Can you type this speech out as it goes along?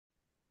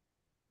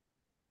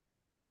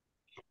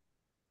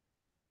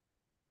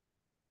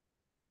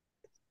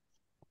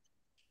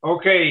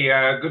Okay,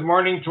 good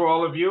morning to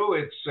all of you.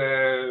 It's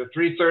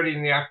 3:30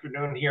 in the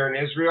afternoon here in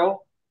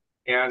Israel.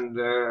 And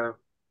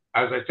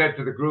as I said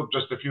to the group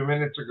just a few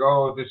minutes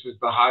ago, this is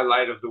the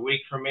highlight of the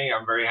week for me.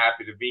 I'm very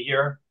happy to be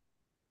here.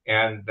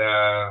 And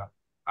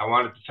I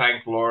wanted to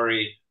thank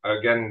Lori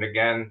again and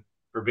again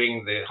for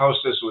being the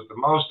hostess with the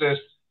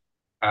mostest,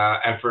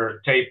 and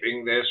for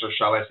taping this, or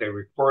shall I say,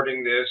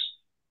 recording this,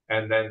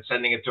 and then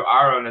sending it to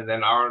Aaron, and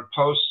then Aaron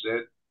posts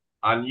it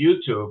on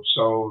YouTube.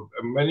 So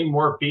many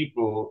more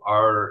people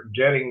are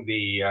getting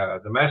the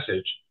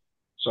message.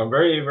 So I'm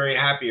very, very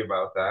happy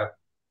about that.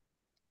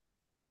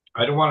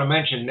 I don't want to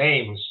mention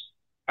names,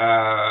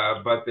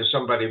 but there's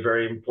somebody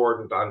very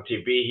important on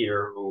TV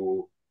here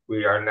who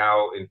we are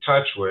now in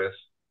touch with.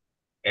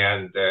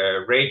 And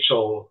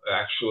Rachel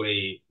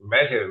actually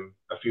met him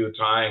a few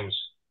times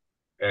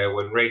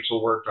when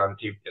Rachel worked on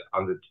TV,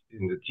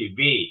 in the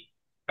TV.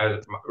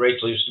 As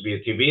Rachel used to be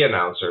a TV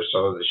announcer,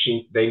 so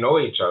they know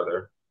each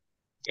other.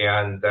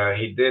 And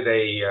he did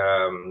a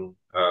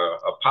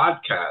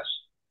podcast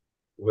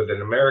with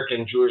an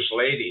American Jewish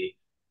lady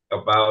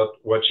about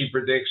what she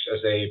predicts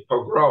as a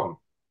pogrom,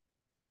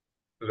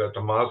 that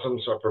the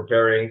Muslims are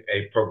preparing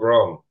a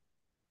pogrom,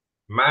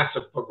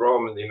 massive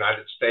pogrom in the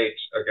United States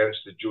against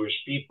the Jewish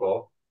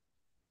people.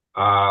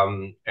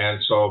 And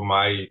so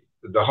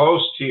the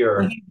host So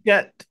here, he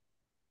got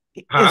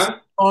it's huh?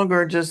 no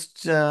longer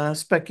just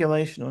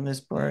speculation on his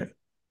part.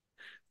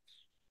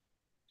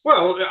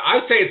 Well,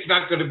 I say it's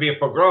not going to be a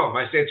pogrom.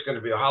 I say it's going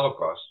to be a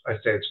Holocaust. I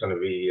say it's going to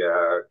be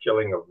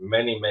killing of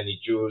many, many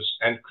Jews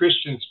and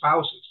Christian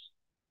spouses,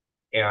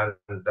 and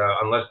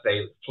unless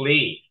they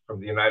flee from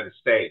the United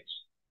States.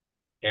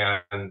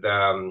 And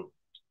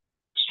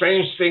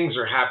strange things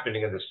are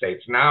happening in the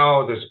States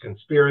now. There's a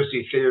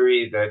conspiracy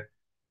theory that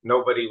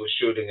nobody was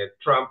shooting at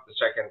Trump the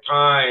second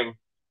time,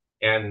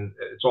 and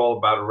it's all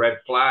about a red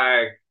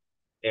flag.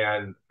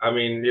 And I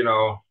mean,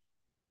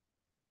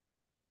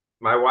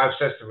 my wife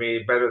says to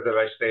me, better that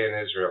I stay in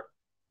Israel.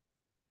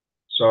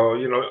 So,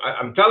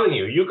 I'm telling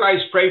you, you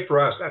guys pray for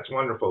us. That's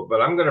wonderful.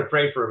 But I'm going to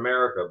pray for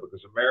America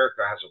because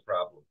America has a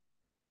problem.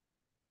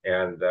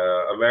 And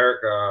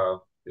America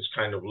is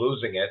kind of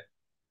losing it.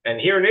 And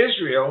here in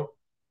Israel,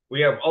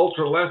 we have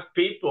ultra left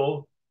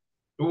people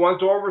who want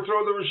to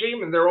overthrow the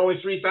regime, and there are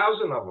only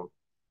 3,000 of them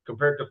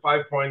compared to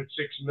 5.6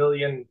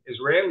 million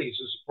Israelis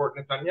who support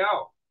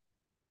Netanyahu.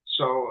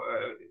 So,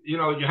 you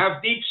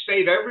have deep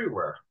state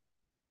everywhere.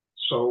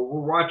 So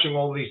we're watching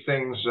all these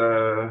things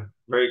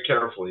very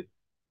carefully.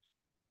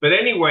 But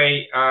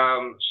anyway,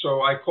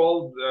 so I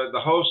called the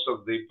host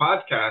of the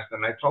podcast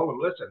and I told him,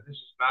 listen, this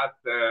is not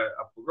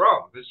a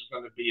pogrom. This is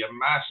going to be a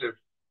massive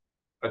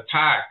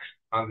attack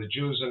on the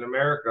Jews in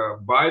America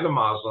by the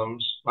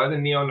Muslims, by the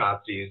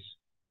neo-Nazis,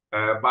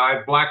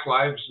 by Black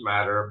Lives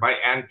Matter, by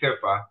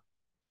Antifa.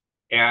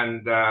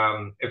 And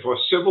if a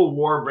civil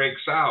war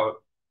breaks out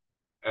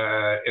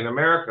in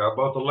America,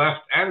 both the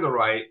left and the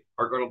right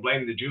are going to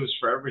blame the Jews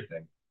for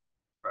everything.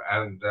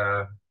 And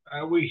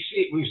we've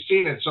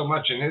seen it so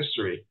much in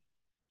history,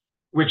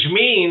 which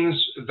means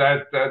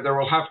that there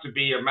will have to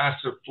be a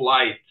massive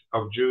flight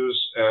of Jews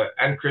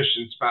and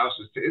Christian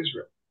spouses to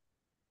Israel.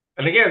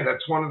 And again,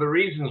 that's one of the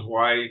reasons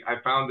why I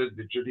founded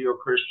the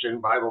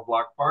Judeo-Christian Bible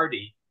Bloc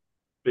Party,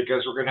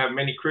 because we're going to have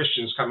many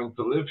Christians coming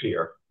to live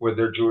here with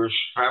their Jewish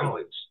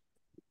families.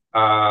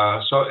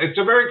 So it's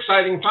a very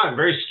exciting time,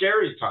 very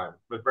scary time,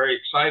 but very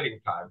exciting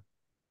time.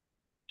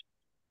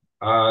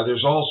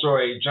 There's also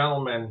a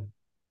gentleman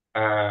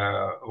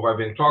who I've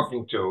been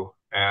talking to,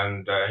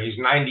 and he's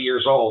 90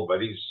 years old, but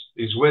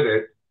he's with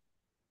it.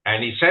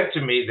 And he said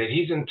to me that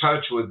he's in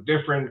touch with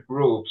different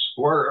groups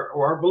who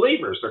are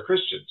believers, they're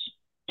Christians,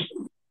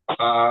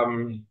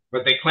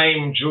 but they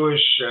claim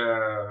Jewish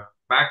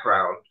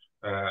background,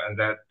 and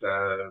that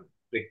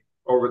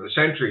over the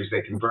centuries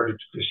they converted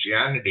to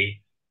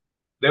Christianity.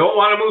 They all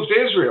want to move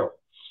to Israel.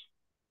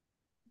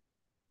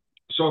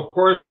 So, of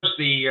course,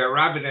 the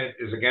rabbinate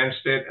is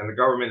against it and the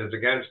government is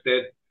against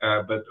it.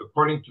 But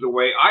according to the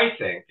way I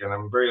think, and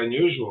I'm very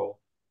unusual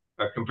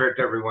compared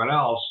to everyone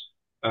else,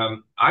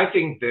 I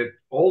think that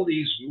all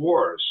these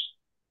wars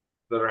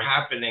that are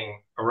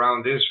happening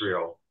around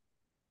Israel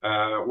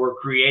were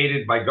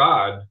created by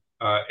God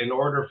in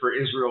order for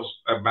Israel's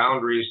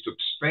boundaries to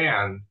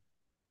expand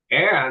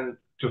and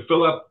to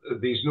fill up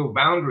these new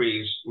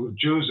boundaries with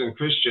Jews and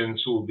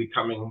Christians who will be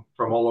coming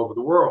from all over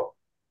the world.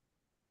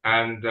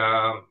 And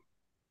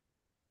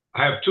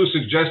I have two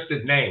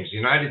suggested names: the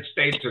United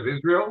States of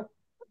Israel,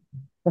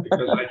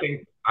 because I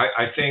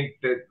think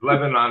that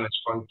Lebanon is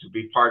going to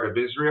be part of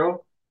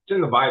Israel. It's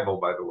in the Bible,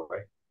 by the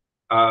way.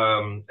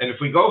 And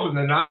if we go from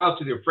the Nile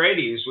to the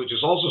Euphrates, which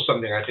is also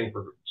something I think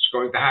is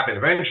going to happen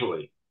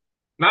eventually,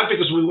 not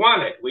because we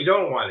want it, we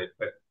don't want it,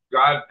 but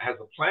God has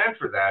a plan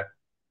for that.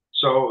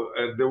 So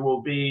there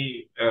will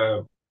be,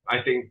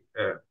 I think,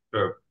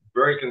 a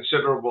very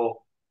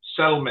considerable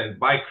settlement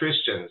by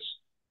Christians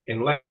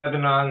in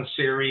Lebanon,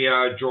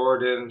 Syria,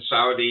 Jordan,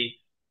 Saudi,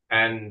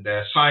 and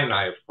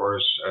Sinai, of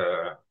course,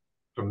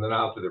 from the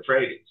Nile to the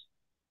Euphrates.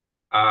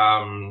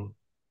 Um,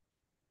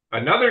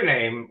 Another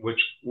name which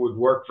would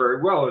work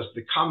very well is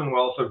the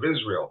Commonwealth of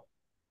Israel.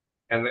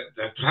 And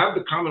to have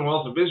the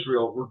Commonwealth of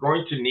Israel, we're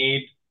going to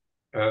need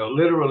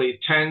literally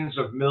tens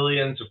of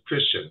millions of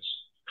Christians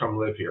to come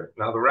live here.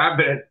 Now, the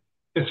rabbinate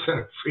is going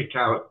to freak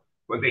out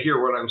when they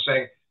hear what I'm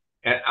saying.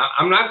 And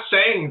I'm not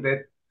saying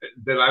that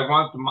I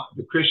want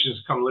the Christians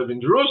to come live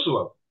in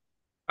Jerusalem.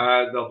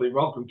 They'll be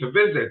welcome to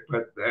visit,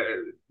 but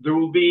there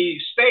will be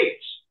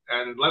states,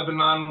 and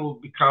Lebanon will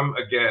become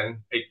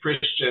again a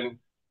Christian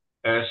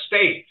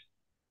state.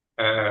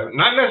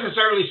 Not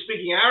necessarily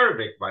speaking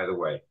Arabic, by the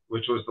way,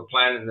 which was the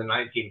plan in the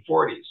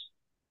 1940s.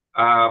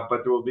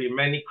 But there will be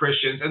many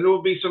Christians, and there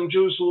will be some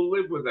Jews who will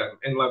live with them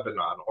in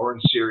Lebanon or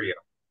in Syria.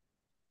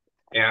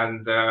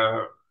 And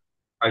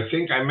I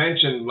think I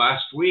mentioned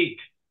last week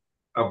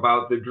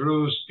about the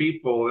Druze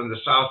people in the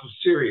south of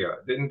Syria,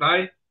 didn't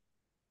I?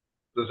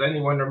 Does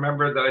anyone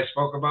remember that I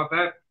spoke about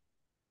that?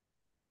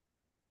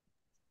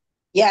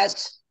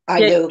 Yes,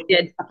 I do.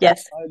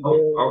 Yes.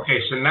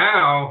 Okay, so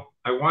now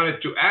I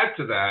wanted to add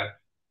to that.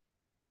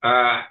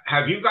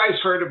 Have you guys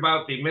heard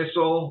about the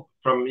missile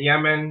from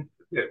Yemen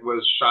that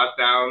was shot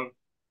down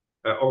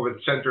over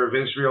the center of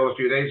Israel a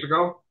few days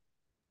ago?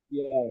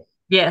 Yes.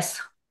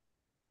 Yes.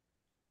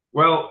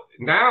 Well,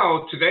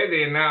 now, today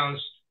they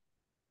announced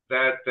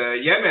that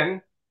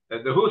Yemen, the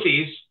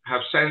Houthis,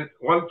 have sent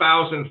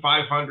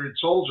 1,500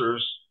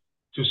 soldiers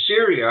to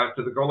Syria,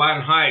 to the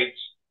Golan Heights,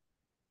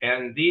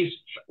 and these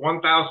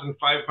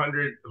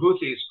 1,500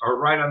 Houthis are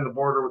right on the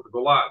border with the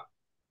Golan,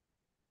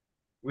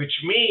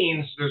 which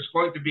means there's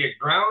going to be a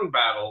ground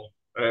battle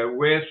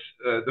with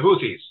the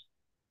Houthis.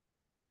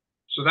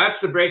 So that's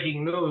the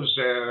breaking news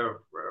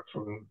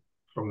from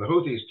the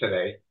Houthis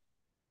today.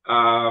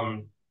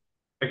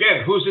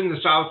 Again, who's in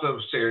the south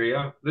of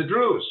Syria? The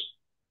Druze.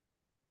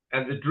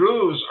 And the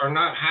Druze are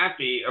not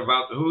happy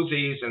about the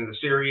Houthis and the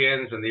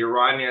Syrians and the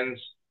Iranians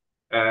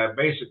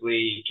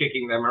basically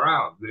kicking them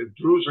around. The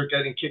Druze are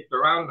getting kicked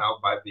around now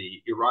by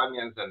the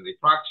Iranians and the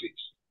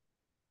proxies.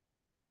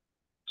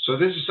 So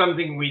this is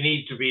something we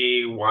need to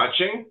be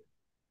watching.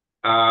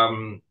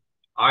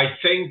 I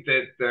think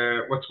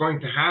that what's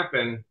going to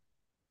happen,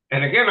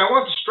 and again, I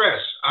want to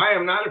stress, I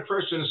am not a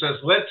person who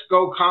says, let's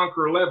go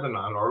conquer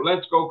Lebanon, or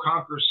let's go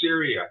conquer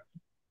Syria,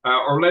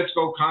 or let's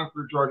go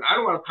conquer Jordan. I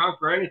don't want to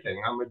conquer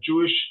anything. I'm a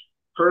Jewish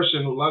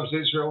person who loves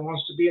Israel and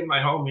wants to be in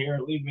my home here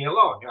and leave me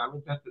alone. I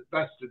mean,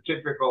 that's the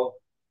typical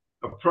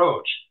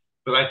approach.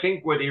 But I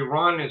think what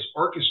Iran is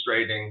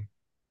orchestrating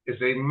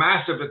is a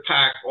massive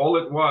attack all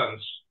at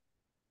once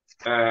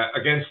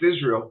against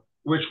Israel,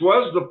 which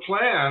was the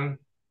plan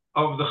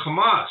of the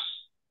Hamas.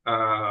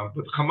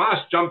 But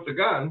Hamas jumped the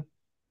gun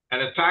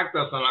and attacked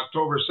us on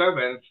October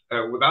 7th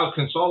without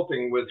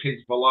consulting with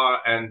Hezbollah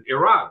and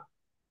Iran.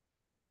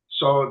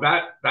 So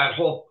that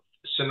whole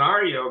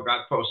scenario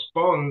got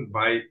postponed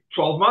by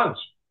 12 months.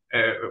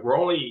 We're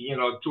only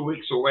 2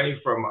 weeks away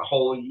from a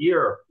whole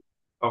year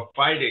of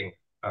fighting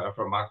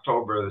from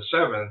October the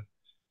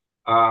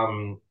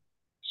 7th.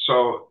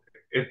 So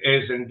it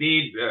is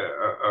indeed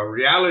a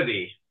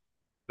reality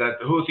that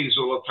the Houthis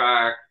will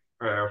attack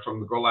from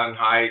the Golan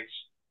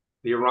Heights.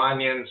 The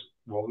Iranians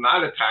will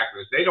not attack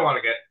us. They don't want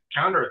to get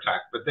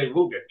counterattacked, but they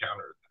will get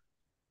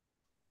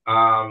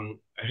counterattacked.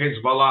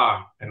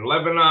 Hezbollah in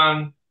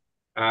Lebanon,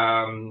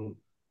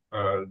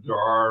 there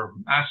are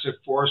massive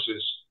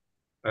forces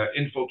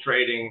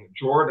infiltrating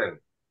Jordan.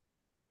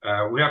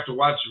 We have to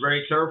watch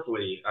very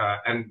carefully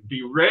and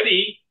be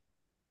ready.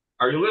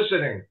 Are you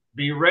listening?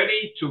 Be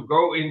ready to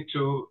go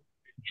into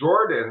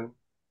Jordan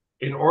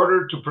in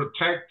order to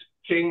protect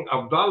King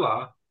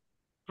Abdullah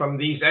from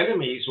these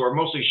enemies who are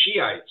mostly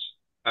Shiites.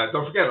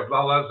 Don't forget,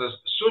 Abdullah is a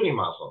Sunni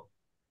Muslim.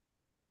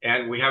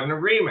 And we have an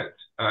agreement.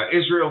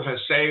 Israel has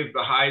saved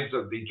the hides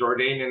of the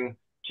Jordanian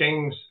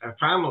kings'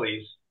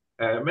 families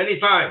many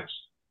times.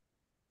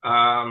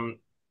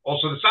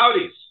 Also, the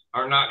Saudis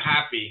are not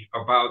happy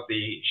about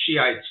the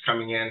Shiites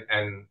coming in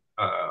and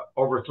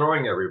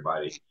overthrowing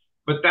everybody.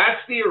 But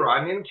that's the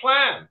Iranian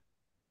plan.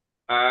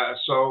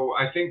 So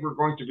I think we're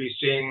going to be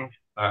seeing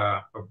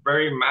a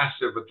very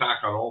massive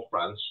attack on all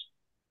fronts.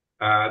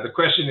 The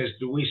question is,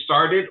 do we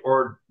start it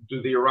or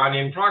do the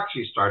Iranian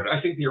proxies start it? I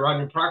think the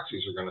Iranian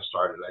proxies are going to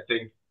start it. I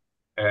think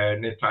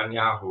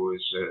Netanyahu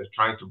is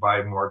trying to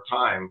buy more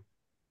time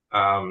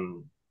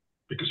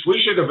because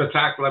we should have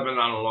attacked Lebanon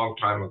a long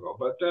time ago,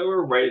 but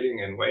we're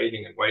waiting and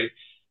waiting and waiting.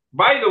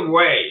 By the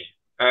way,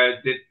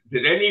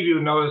 did any of you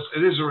notice,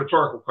 it is a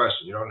rhetorical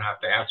question, you don't have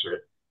to answer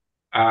it,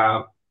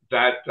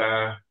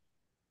 that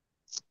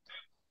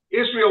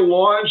Israel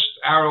launched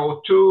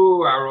Arrow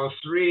 2, Arrow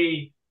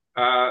 3,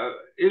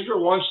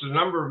 Israel launched a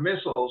number of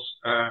missiles,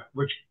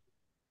 which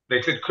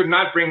they said could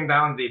not bring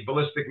down the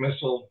ballistic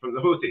missile from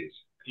the Houthis.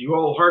 You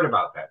all heard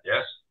about that,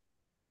 yes?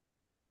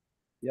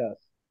 Yes.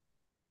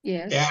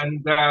 Yes.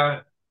 And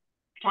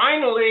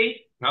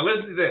finally, now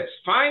listen to this,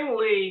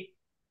 finally,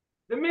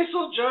 the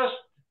missile just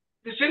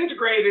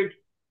disintegrated.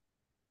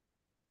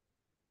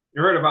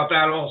 You heard about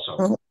that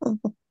also.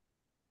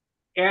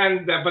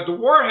 And but the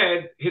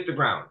warhead hit the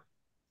ground.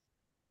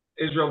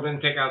 Israel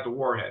didn't take out the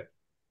warhead.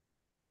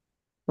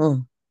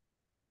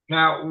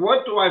 Now,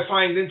 what do I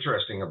find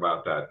interesting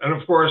about that? And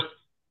of course,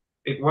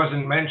 it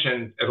wasn't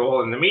mentioned at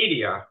all in the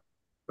media,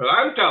 but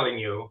I'm telling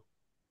you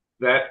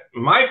that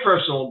my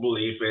personal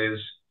belief is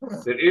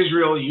that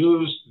Israel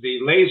used the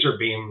laser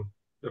beam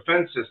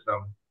defense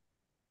system.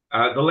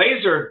 The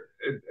laser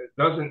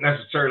doesn't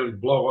necessarily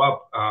blow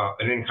up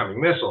an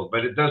incoming missile,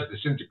 but it does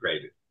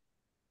disintegrate it.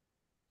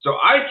 So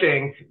I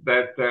think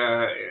that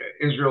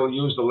Israel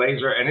used the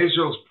laser, and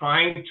Israel's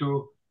trying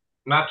to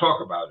not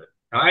talk about it.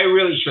 And I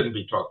really shouldn't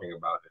be talking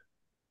about it.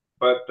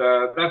 But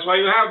that's why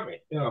you have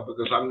me,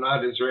 because I'm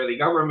not Israeli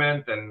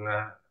government, and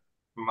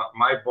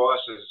my boss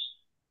is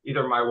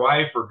either my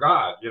wife or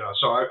God,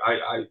 So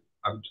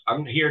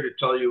I'm here to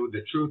tell you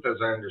the truth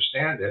as I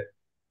understand it.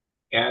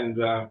 And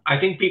I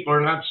think people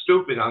are not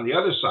stupid on the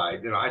other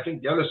side. I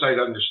think the other side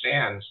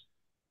understands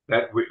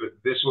that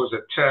this was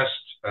a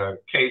test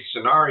case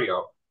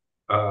scenario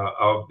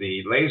of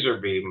the laser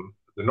beam,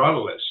 the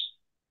Nautilus,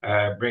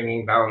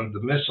 bringing down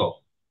the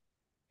missile.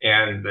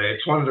 And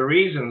it's one of the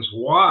reasons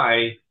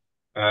why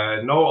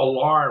no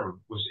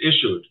alarm was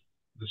issued.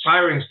 The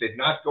sirens did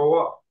not go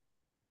off.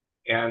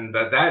 And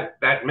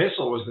that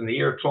missile was in the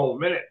air 12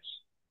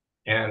 minutes.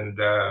 And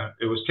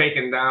it was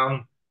taken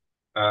down.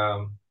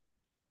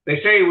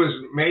 They say it was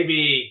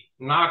maybe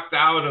knocked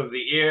out of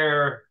the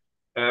air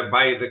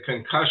by the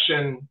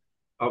concussion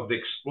of the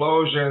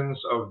explosions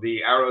of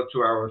the Arrow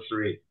 2, Arrow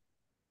 3.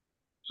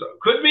 So it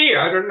could be,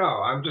 I don't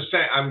know. I'm just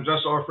saying, I'm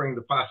just offering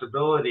the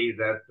possibility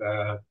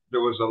that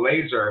there was a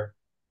laser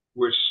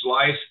which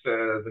sliced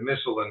the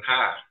missile in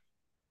half.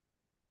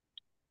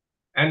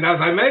 And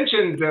as I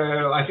mentioned,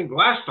 I think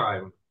last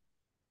time,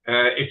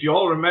 if you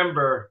all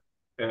remember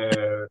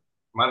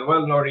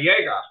Manuel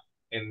Noriega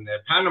in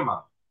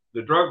Panama,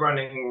 the drug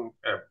running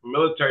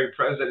military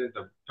president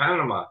of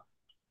Panama,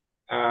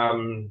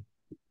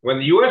 when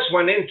the U.S.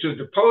 went in to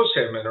depose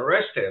him and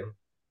arrest him,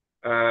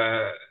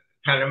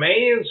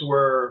 Panamanians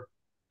were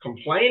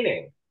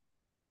complaining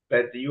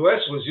that the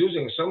U.S. was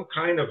using some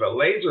kind of a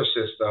laser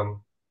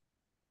system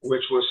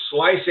which was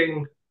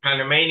slicing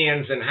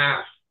Panamanians in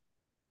half.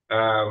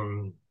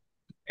 And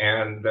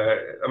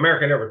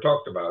America never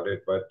talked about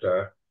it, but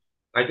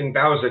I think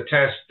that was a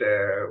test.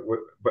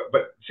 But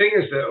the thing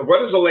is,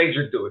 what does a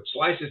laser do? It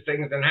slices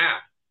things in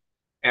half.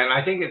 And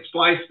I think it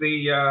sliced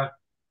the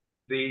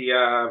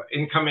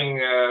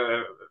incoming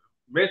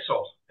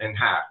missile in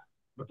half,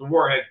 but the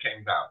warhead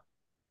came down.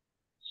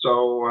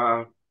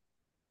 So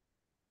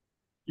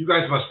you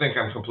guys must think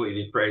I'm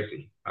completely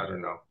crazy. I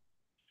don't know.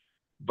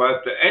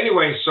 But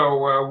anyway,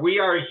 so we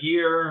are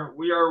here.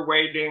 We are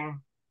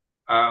waiting.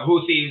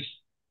 Houthis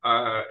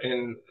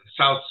in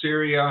South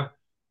Syria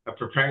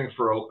preparing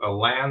for a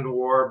land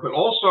war, but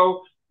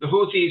also the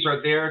Houthis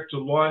are there to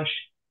launch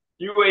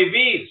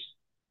UAVs.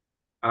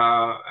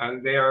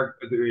 And the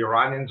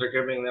Iranians are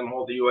giving them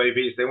all the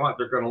UAVs they want.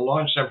 They're going to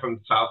launch them from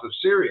the south of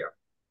Syria.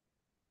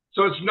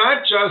 So it's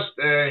not just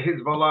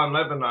Hezbollah in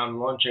Lebanon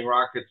launching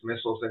rockets,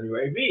 missiles, and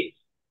UAVs.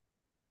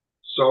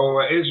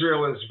 So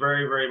Israel is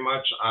very, very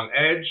much on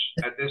edge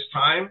at this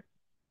time.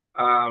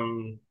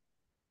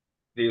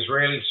 The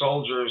Israeli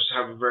soldiers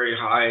have a very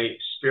high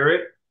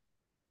spirit,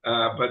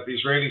 but the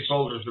Israeli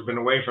soldiers have been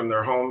away from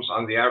their homes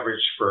on the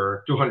average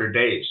for 200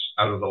 days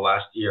out of the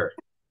last year.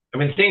 I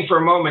mean, think for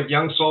a moment,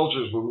 young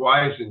soldiers with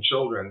wives and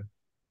children,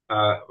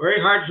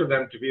 very hard for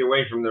them to be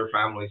away from their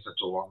families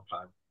such a long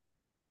time.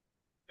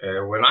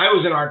 When I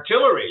was in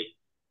artillery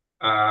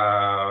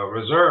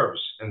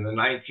reserves in the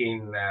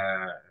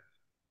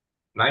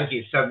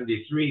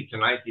 1973 to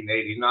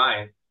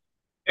 1989,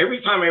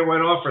 every time I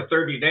went off for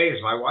 30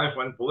 days, my wife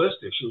went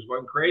ballistic. She was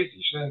going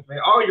crazy. She said,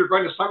 "Oh, you're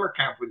going to summer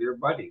camp with your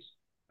buddies."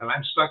 And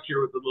I'm stuck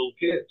here with the little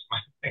kids.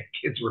 My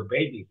kids were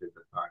babies at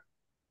the time.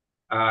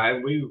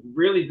 And we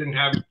really didn't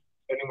have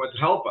anyone to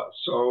help us.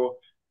 So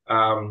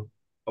a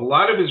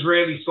lot of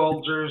Israeli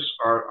soldiers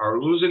are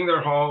losing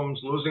their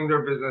homes, losing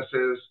their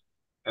businesses.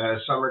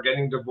 Some are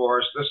getting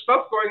divorced. There's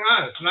stuff going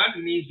on. It's not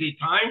an easy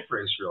time for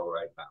Israel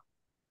right now.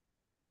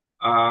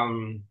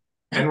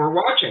 And we're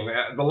watching.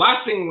 The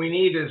last thing we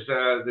need is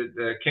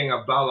the King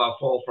Abdullah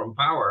fall from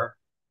power,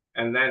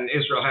 and then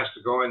Israel has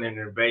to go in and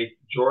invade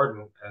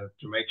Jordan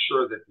to make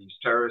sure that these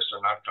terrorists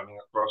are not coming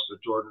across the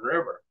Jordan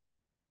River.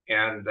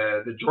 And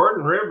the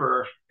Jordan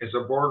River is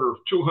a border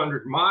of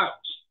 200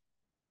 miles,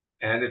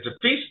 and it's a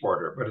peace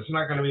border, but it's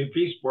not going to be a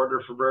peace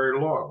border for very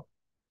long.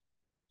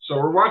 So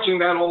we're watching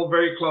that all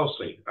very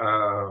closely.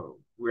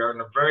 We are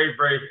in a very,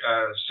 very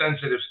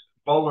sensitive,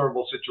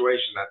 vulnerable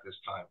situation at this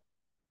time.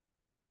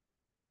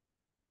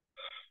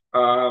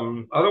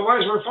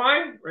 Otherwise, we're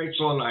fine.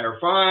 Rachel and I are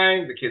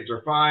fine. The kids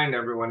are fine.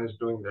 Everyone is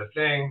doing their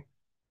thing.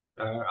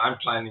 I'm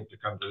planning to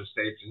come to the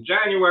States in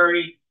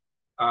January.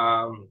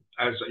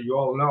 As you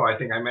all know, I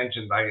think I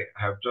mentioned I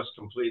have just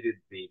completed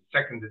the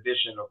second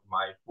edition of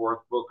my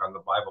fourth book on the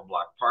Bible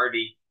Block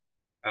Party.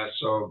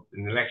 So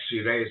in the next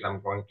few days, I'm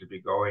going to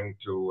be going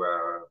to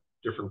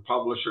different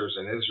publishers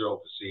in Israel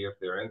to see if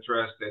they're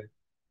interested.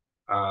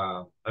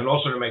 And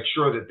also to make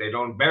sure that they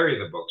don't bury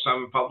the book.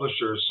 Some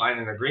publishers sign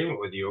an agreement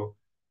with you,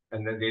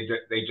 and then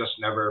they just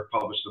never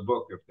publish the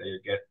book if they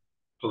get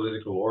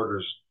political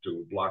orders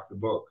to block the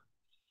book.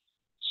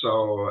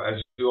 So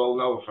as you all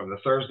know from the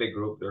Thursday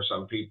group, there's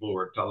some people who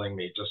are telling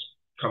me, just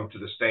come to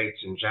the States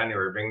in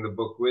January, bring the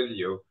book with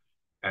you,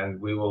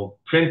 and we will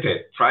print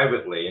it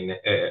privately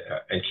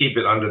and keep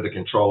it under the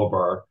control of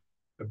our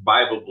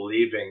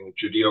Bible-believing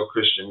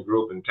Judeo-Christian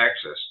group in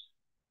Texas.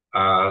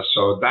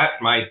 So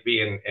that might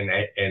be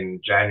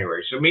in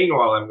January. So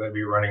meanwhile, I'm going to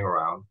be running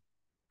around,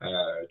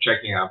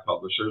 checking out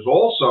publishers.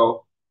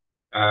 Also,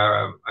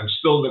 I'm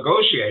still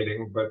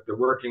negotiating, but they're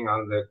working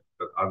on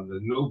the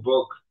new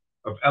book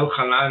of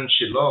Elchanan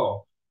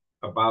Shiloh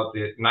about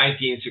the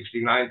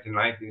 1969 to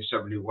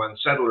 1971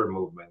 settler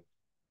movement,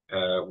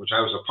 which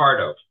I was a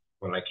part of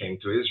when I came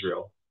to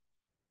Israel.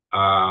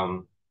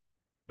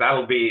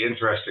 That'll be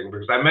interesting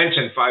because I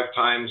mentioned 5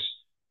 times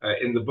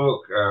in the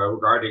book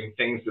regarding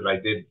things that I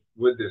did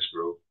with this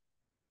group.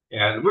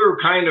 And we were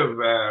kind of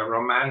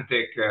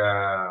romantic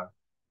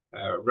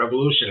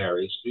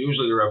revolutionaries.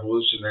 Usually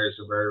revolutionaries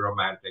are very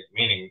romantic,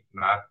 meaning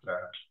not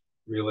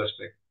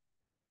realistic.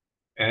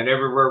 And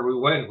everywhere we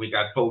went, we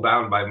got pulled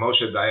down by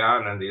Moshe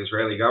Dayan and the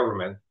Israeli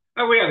government.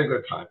 And we had a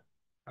good time.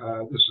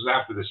 This was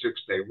after the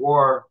Six-Day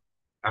War,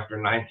 after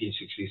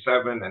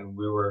 1967, and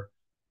we were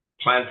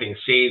planting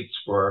seeds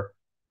for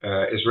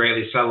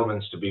Israeli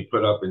settlements to be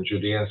put up in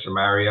Judea and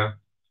Samaria.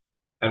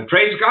 And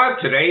praise God,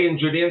 today in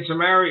Judea and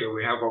Samaria,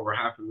 we have over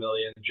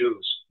 500,000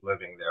 Jews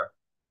living there.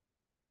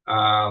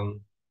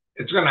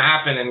 It's going to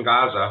happen in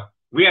Gaza.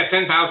 We had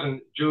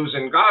 10,000 Jews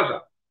in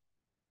Gaza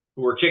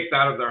who were kicked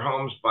out of their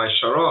homes by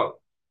Sharon,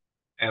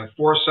 and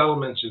 4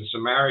 settlements in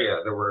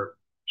Samaria that were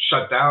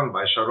shut down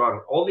by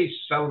Sharon. All these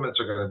settlements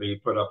are going to be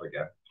put up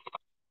again.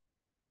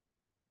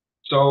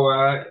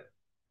 So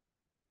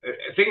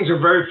things are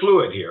very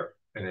fluid here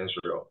in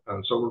Israel.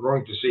 And so we're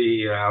going to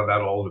see how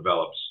that all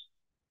develops.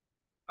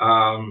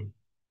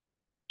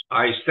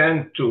 I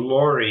sent to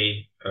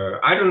Lori,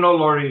 I don't know,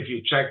 Lori, if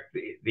you checked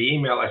the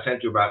email I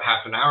sent you about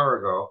half an hour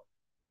ago,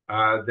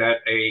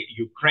 that a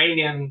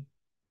Ukrainian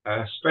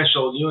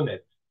special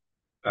unit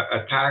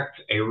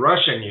attacked a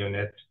Russian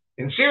unit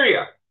in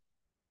Syria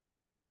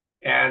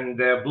and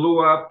blew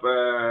up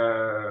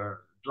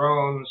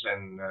drones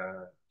and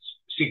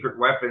secret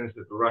weapons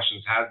that the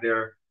Russians had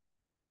there.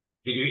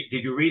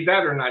 Did you read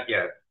that or not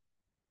yet?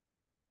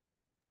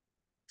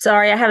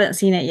 Sorry, I haven't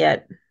seen it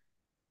yet.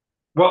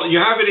 Well, you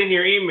have it in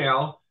your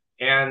email,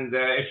 and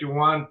if you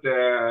want,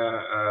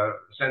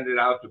 send it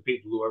out to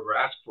people who ever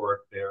ask for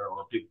it there,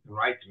 or people can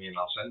write to me and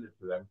I'll send it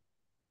to them.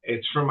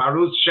 It's from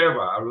Arutz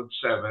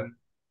 7,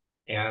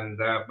 and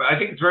but I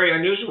think it's very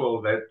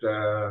unusual that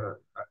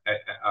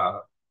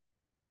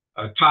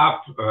a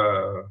top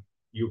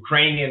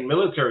Ukrainian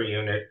military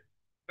unit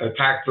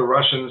attacked the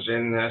Russians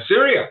in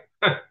Syria.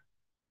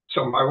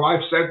 So my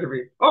wife said to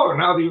me, "Oh,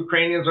 now the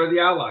Ukrainians are the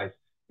allies."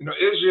 You know,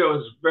 Israel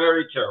is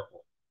very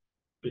careful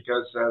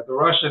because the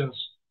Russians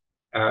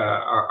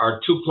are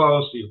too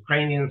close, the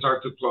Ukrainians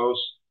are too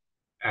close,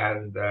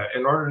 and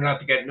in order not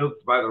to get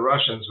nuked by the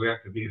Russians, we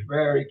have to be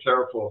very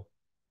careful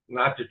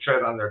not to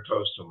tread on their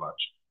toes too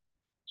much.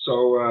 So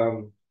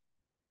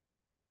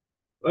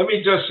let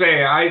me just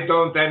say, I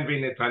don't envy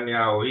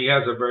Netanyahu. He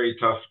has a very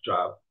tough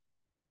job.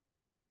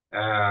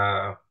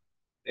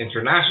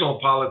 International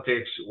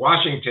politics,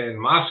 Washington,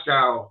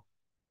 Moscow,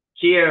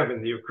 Kiev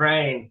in the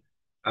Ukraine,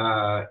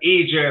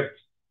 Egypt.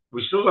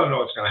 We still don't know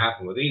what's going to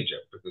happen with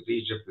Egypt because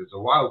Egypt is a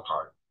wild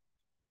card.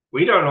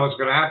 We don't know what's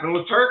going to happen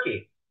with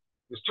Turkey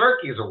because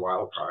Turkey is a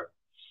wild card.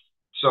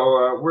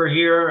 So we're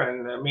here,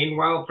 and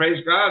meanwhile,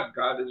 praise God,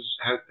 God is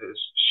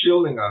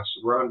shielding us.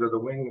 We're under the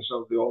wings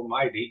of the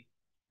Almighty,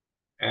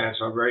 and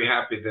so I'm very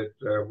happy that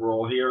we're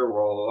all here,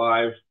 we're all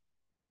alive.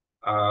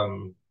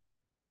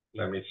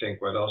 Let me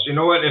think what else. You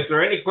know what? If there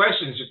are any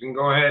questions, you can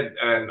go ahead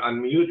and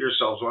unmute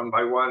yourselves one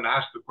by one,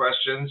 ask the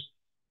questions,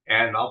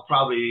 and I'll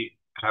probably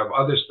have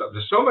other stuff.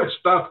 There's so much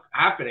stuff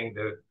happening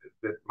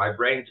that my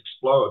brains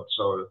explode.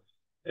 So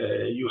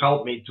you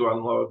help me to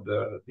unload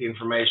the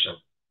information.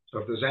 So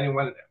if there's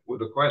anyone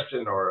with a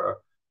question or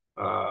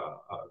a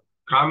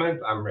comment,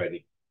 I'm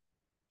ready.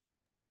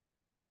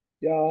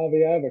 Yeah,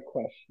 Avi, I have a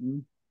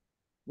question.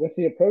 With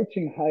the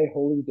approaching high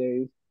holy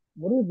days,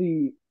 what are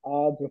the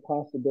odds or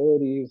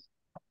possibilities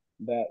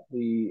that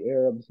the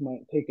Arabs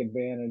might take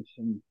advantage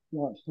and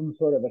launch some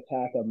sort of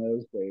attack on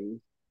those days?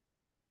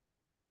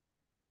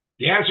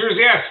 The answer is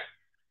yes.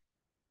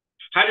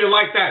 How do you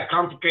like that?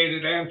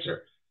 Complicated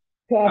answer.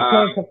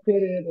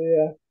 Complicated,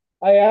 yeah.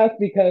 I asked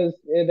because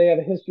they have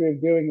a history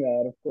of doing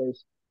that. Of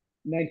course,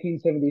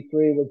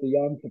 1973 was the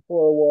Yom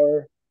Kippur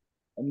War,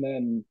 and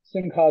then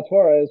Simchat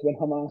Torah is when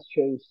Hamas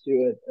chose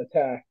to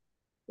attack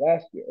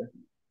last year.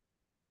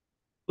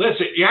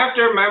 Listen, you have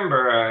to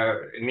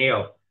remember,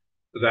 Neil,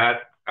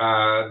 that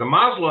the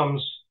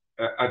Muslims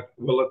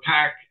will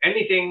attack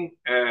anything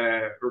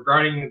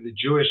regarding the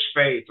Jewish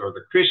faith or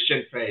the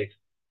Christian faith.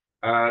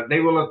 They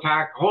will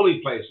attack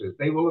holy places.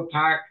 They will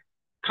attack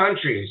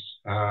countries.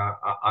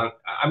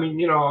 I mean,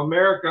 you know,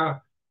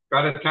 America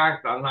got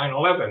attacked on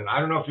 9/11. I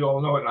don't know if you all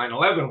know what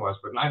 9/11 was,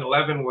 but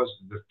 9/11 was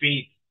the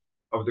defeat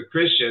of the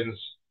Christians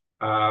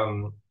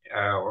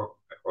or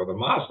the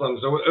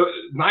Muslims.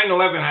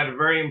 9/11 had a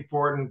very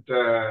important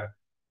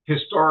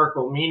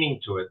historical meaning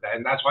to it,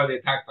 and that's why they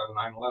attacked on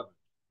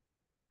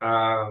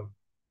 9/11.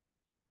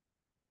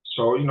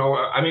 So,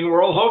 I mean,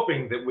 we're all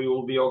hoping that we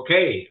will be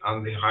okay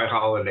on the high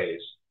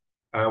holidays.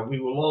 We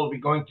will all be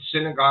going to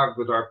synagogue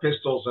with our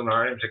pistols and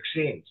our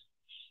M16s.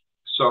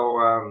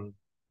 So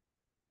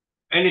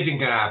anything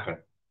can happen.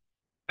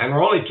 And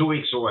we're only 2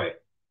 weeks away.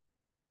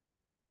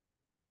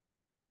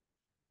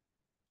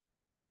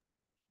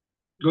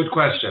 Good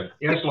question.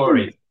 Yes,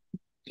 Lori.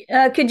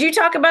 Could you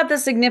talk about the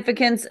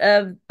significance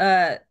of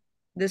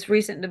this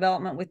recent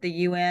development with the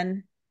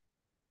UN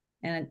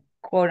and a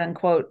quote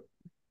unquote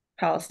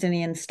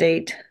Palestinian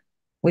state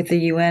with the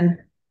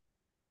UN?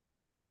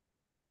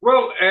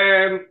 Well,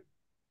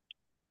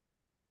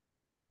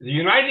 the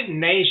United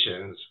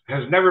Nations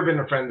has never been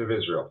a friend of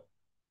Israel.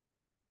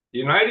 The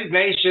United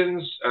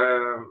Nations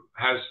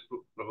has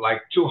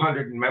like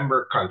 200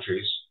 member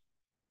countries.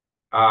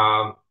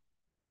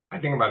 I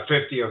think about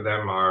 50 of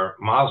them are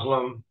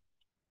Muslim.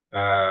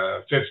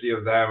 50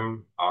 of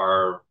them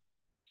are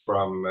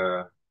from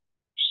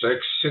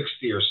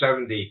 60 or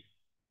 70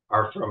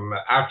 are from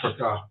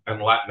Africa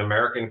and Latin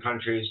American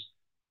countries,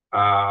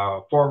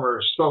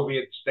 former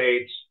Soviet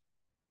states.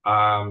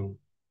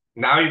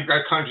 Now you've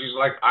got countries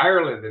like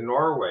Ireland and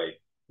Norway,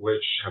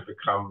 which have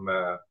become,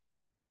 I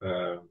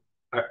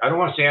don't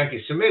want to say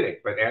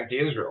anti-Semitic, but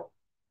anti-Israel.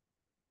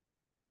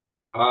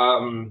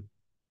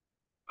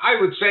 I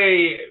would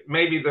say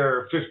maybe there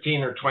are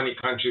 15 or 20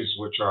 countries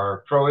which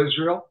are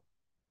pro-Israel.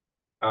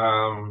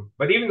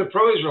 But even the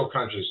pro-Israel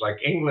countries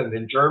like England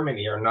and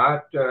Germany are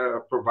not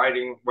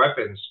providing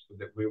weapons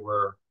that we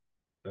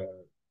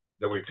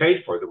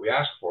paid for, that we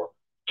asked for.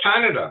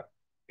 Canada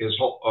is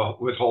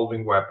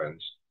withholding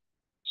weapons.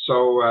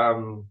 So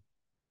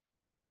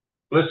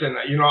listen,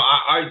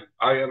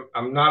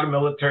 I'm not a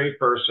military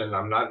person.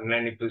 I'm not in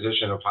any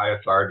position of high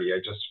authority. I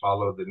just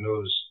follow the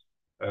news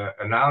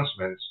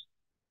announcements.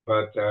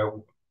 But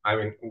I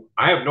mean,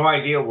 I have no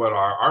idea what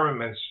our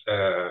armaments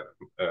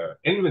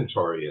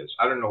inventory is.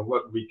 I don't know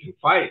what we can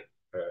fight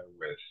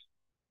with.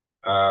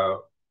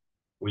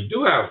 We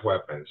do have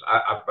weapons,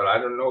 but I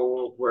don't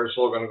know where it's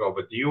all going to go.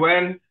 But the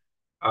UN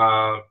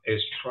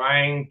is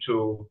trying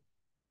to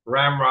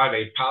ramrod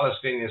a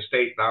Palestinian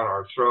state down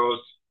our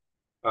throats,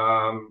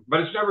 but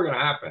it's never going to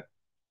happen.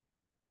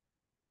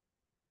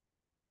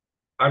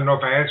 I don't know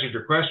if I answered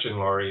your question,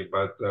 Lori,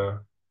 but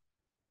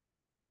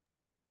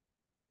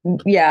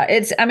yeah,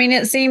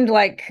 it seemed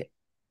like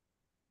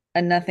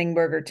a nothing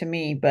burger to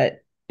me,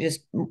 but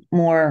just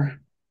more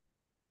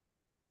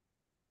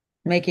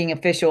making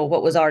official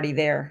what was already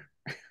there.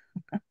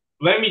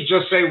 Let me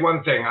just say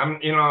one thing.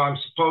 I'm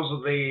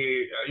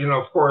supposedly,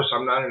 of course,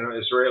 I'm not an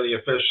Israeli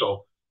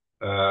official,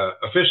 but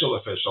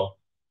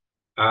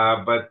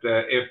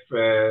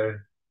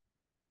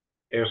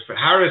if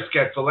Harris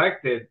gets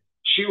elected,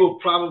 she will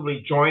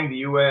probably join the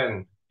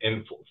UN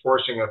in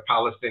forcing a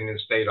Palestinian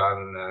state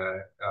on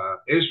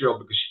Israel,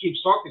 because she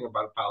keeps talking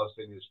about a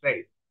Palestinian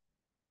state,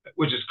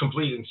 which is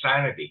complete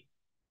insanity.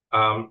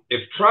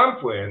 If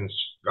Trump wins,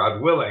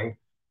 God willing,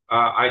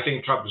 I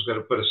think Trump is going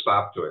to put a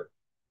stop to it.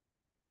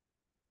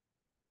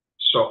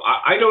 So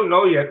I don't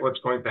know yet what's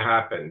going to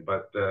happen,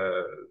 but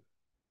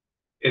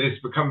it has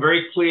become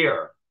very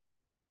clear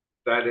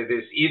that it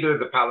is either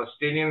the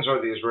Palestinians or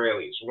the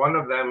Israelis. One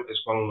of them is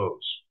going to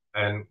lose.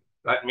 And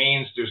that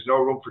means there's no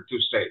room for two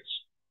states.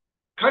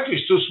 The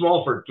country is too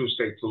small for a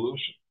two-state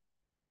solution.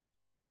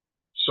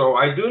 So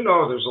I do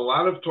know there's a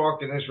lot of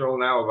talk in Israel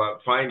now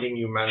about finding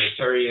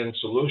humanitarian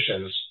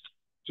solutions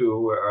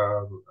to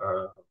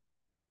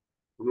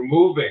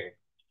removing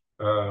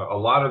a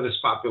lot of this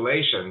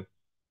population,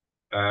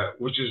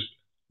 which is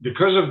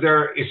because of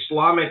their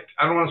Islamic,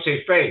 I don't want to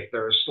say faith,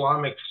 their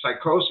Islamic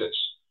psychosis.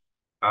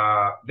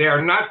 They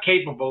are not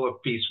capable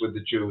of peace with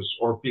the Jews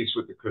or peace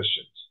with the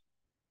Christians.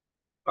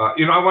 I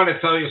want to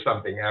tell you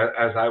something.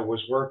 As I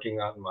was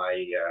working on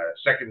my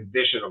second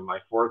edition of my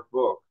fourth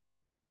book,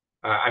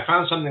 I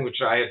found something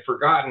which I had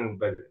forgotten,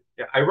 but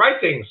I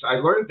write things. I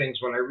learn things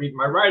when I read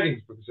my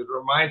writings because it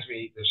reminds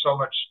me there's so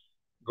much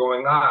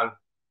going on.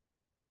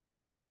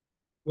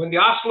 When the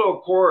Oslo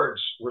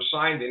Accords were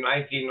signed in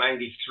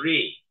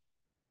 1993,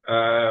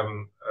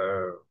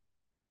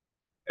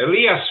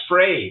 Elias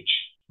Frage,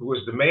 who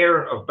was the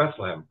mayor of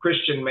Bethlehem,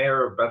 Christian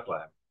mayor of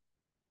Bethlehem,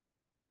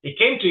 he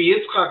came to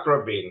Yitzhak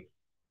Rabin.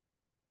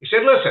 He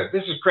said, listen,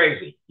 this is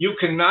crazy. You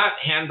cannot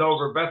hand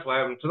over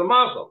Bethlehem to the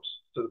Muslims,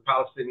 to the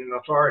Palestinian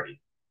Authority.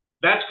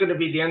 That's going to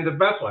be the end of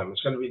Bethlehem.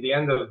 It's going to be the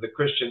end of the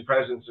Christian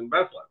presence in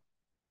Bethlehem.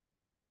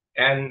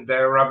 And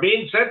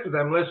Rabin said to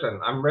them, listen,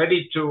 I'm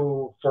ready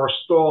to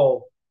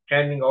forestall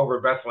handing over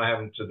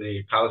Bethlehem to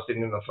the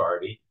Palestinian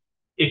Authority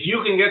if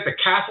you can get the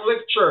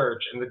Catholic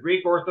Church and the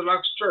Greek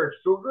Orthodox Church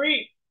to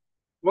agree.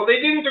 Well, they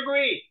didn't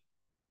agree.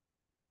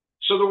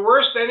 So the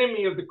worst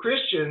enemy of the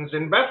Christians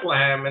in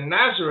Bethlehem and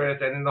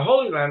Nazareth and in the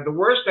Holy Land, the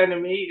worst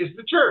enemy is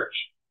the church.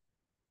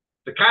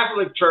 The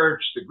Catholic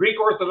Church, the Greek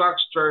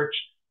Orthodox Church,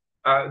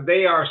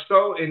 they are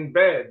so in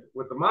bed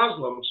with the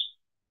Muslims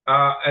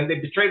and they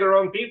betray their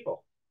own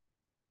people.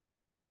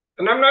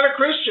 And I'm not a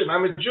Christian,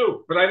 I'm a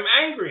Jew, but I'm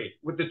angry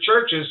with the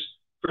churches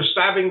for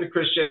stabbing the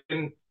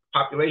Christian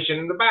population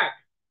in the back.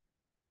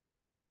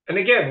 And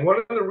again, one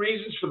of the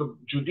reasons for the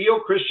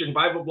Judeo-Christian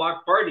Bible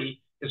Bloc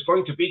Party is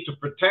going to be to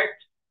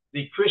protect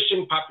the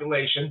Christian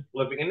population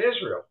living in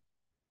Israel.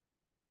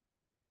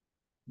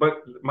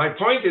 But my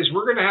point is,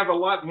 we're going to have a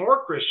lot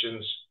more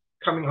Christians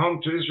coming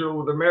home to Israel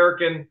with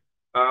American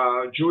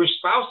Jewish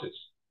spouses.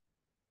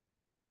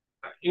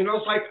 You know,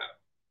 it's like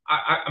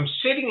I'm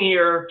sitting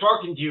here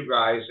talking to you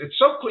guys. It's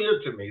so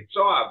clear to me. It's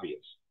so obvious.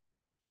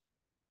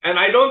 And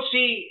I don't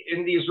see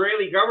in the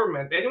Israeli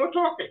government anyone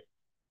talking.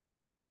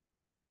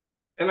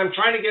 And I'm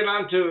trying to get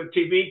onto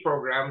TV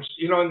programs.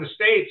 You know, in the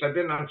States, I've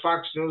been on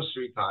Fox News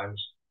 3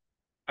 times.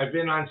 I've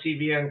been on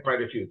CBN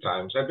quite a few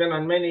times. I've been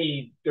on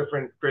many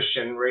different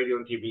Christian radio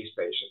and TV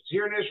stations.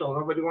 Here in Israel,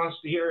 nobody wants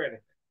to hear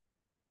anything.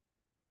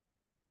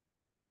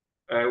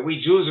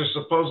 We Jews are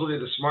supposedly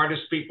the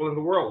smartest people in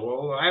the world.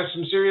 Well, I have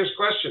some serious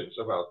questions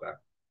about that.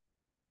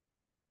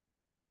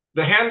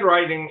 The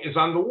handwriting is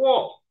on the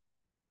wall.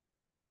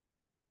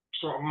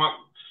 So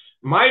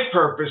my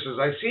purpose, as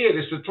I see it,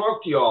 is to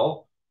talk to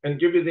y'all and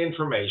give you the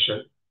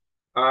information.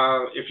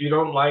 If you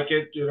don't like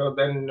it, you know,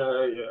 then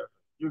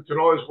you can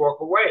always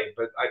walk away.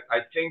 But I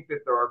think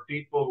that there are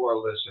people who are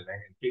listening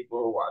and people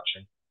who are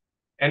watching.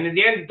 And in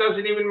the end, it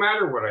doesn't even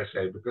matter what I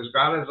say, because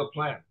God has a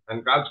plan,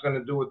 and God's going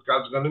to do what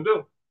God's going to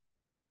do.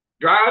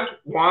 God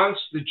wants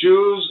the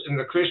Jews and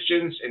the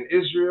Christians in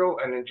Israel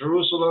and in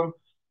Jerusalem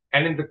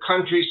and in the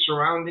countries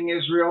surrounding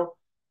Israel,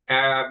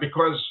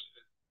 because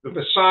the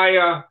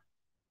Messiah,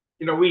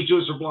 you know, we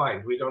Jews are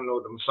blind. We don't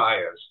know the Messiah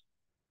is.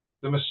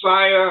 The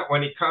Messiah,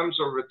 when he comes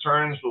or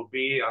returns, will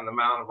be on the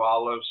Mount of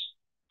Olives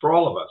for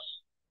all of us.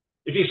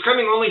 If he's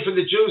coming only for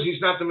the Jews, he's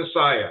not the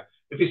Messiah.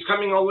 If he's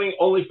coming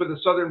only for the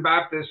Southern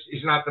Baptists,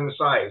 he's not the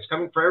Messiah. He's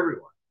coming for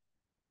everyone.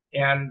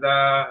 And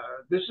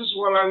this is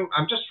what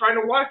I'm just trying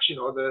to watch, you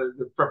know,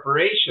 the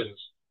preparations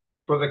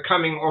for the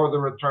coming or the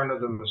return of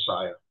the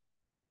Messiah.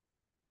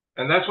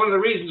 And that's one of the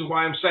reasons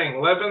why I'm saying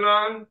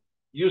Lebanon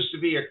used to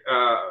be, at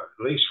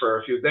least for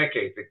a few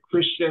decades, a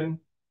Christian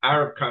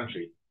Arab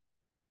country.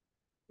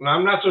 Now,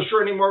 I'm not so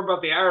sure anymore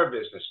about the Arab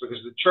business,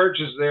 because the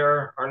churches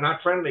there are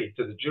not friendly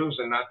to the Jews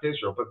and not to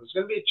Israel, but there's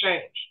going to be a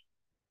change.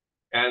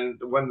 And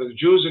when the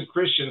Jews and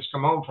Christians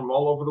come home from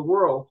all over the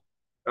world,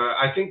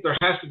 I think there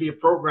has to be a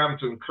program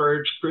to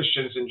encourage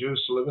Christians and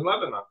Jews to live in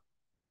Lebanon.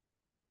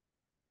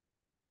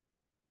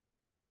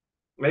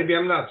 Maybe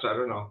I'm nuts, I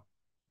don't know.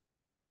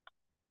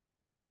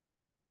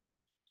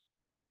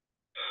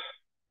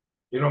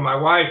 You know, my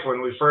wife,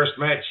 when we first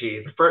met,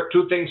 the first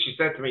 2 things she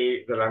said to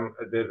me, that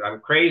I'm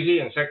crazy,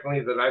 and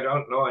secondly, that I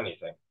don't know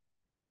anything.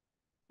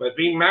 But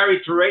being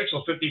married to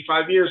Rachel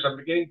 55 years, I'm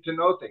beginning to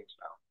know things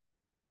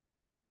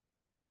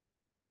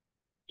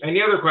now.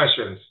 Any other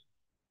questions?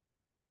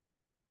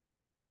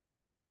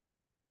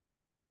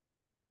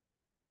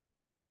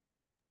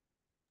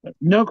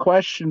 No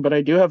question, but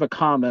I do have a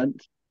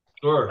comment.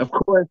 Sure. Of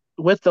course,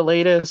 with the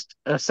latest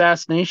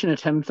assassination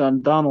attempt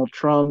on Donald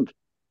Trump,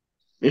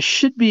 it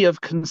should be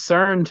of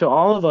concern to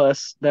all of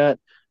us that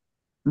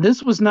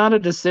this was not a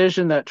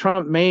decision that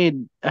Trump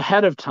made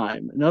ahead of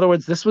time. In other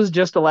words, this was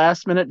just a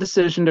last-minute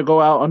decision to go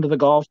out onto the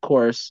golf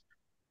course.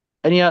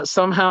 And yet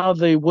somehow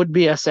the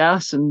would-be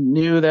assassin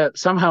knew that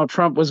somehow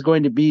Trump was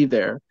going to be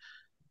there.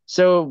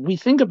 So we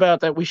think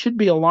about that, we should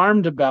be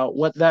alarmed about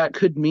what that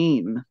could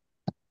mean.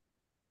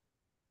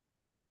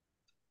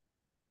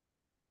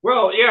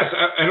 Well, yes.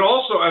 And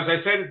also, as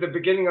I said at the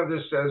beginning of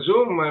this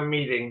Zoom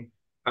meeting,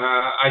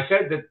 I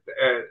said that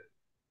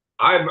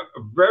I'm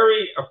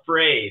very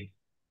afraid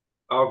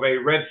of a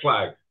red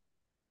flag.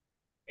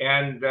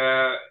 And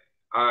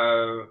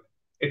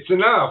it's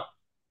enough.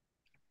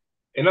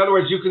 In other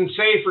words, you can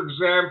say, for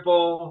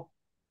example,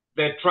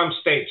 that Trump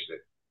staged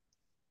it.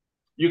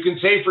 You can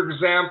say, for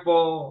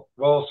example,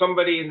 well,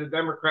 somebody in the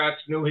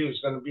Democrats knew he was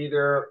going to be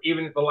there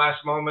even at the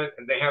last moment,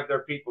 and they have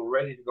their people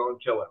ready to go and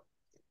kill him.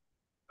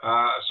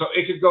 So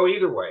it could go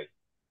either way.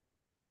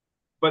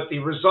 But the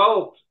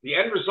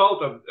end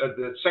result of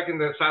the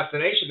second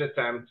assassination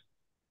attempt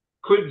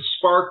could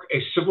spark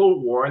a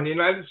civil war in the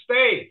United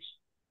States,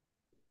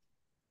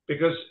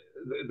 because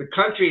the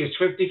country is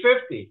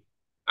 50-50.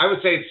 I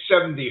would say it's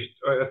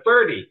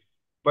 70-30,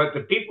 but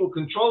the people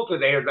control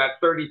today are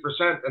that 30%,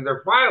 and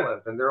they're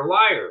violent and they're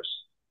liars,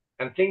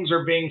 and things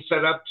are being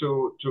set up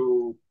to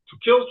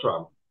kill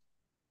Trump.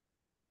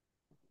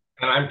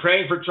 And I'm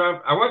praying for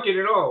Trump. I want you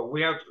to know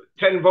we have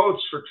 10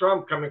 votes for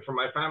Trump coming from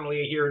my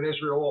family here in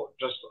Israel,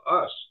 just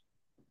us.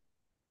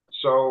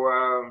 So,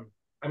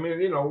 I mean,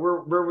 you know,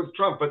 we're with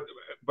Trump,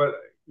 but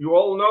you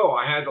all know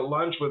I had a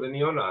lunch with a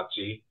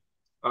neo-Nazi.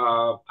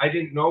 I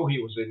didn't know he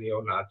was a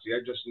neo-Nazi. I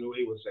just knew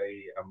he was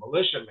a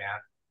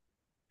militiaman.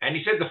 And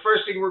he said the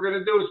first thing we're going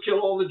to do is kill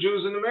all the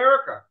Jews in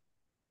America,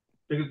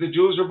 because the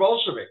Jews are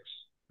Bolsheviks.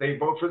 They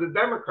vote for the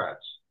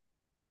Democrats.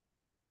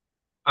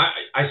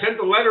 I sent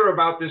a letter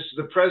about this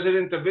to the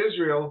president of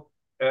Israel,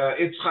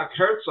 Yitzhak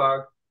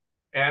Herzog,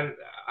 And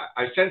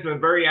I sent him a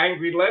very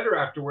angry letter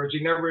afterwards.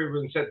 He never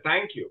even said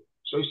thank you.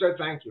 So he said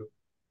thank you.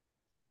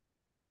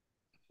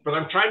 But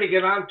I'm trying to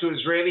get onto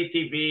Israeli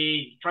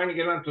TV, trying to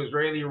get onto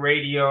Israeli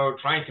radio,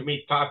 trying to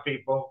meet top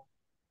people.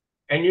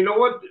 And you know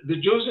what? The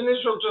Jews in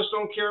Israel just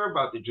don't care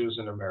about the Jews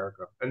in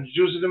America. And the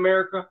Jews in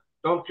America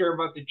don't care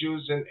about the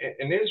Jews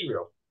in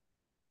Israel.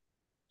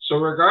 So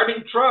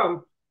regarding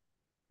Trump,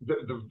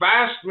 the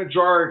vast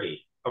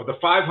majority of the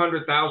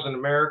 500,000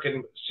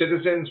 American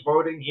citizens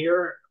voting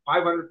here,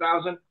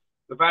 500,000,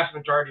 the vast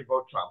majority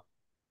vote Trump.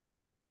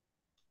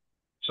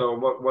 So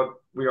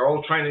what we are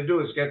all trying to do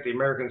is get the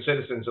American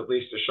citizens at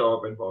least to show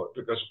up and vote,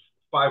 because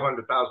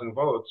 500,000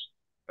 votes,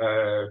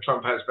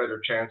 Trump has better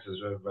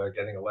chances of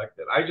getting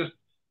elected. I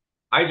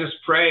just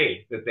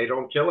pray that they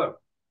don't kill him.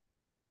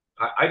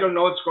 I don't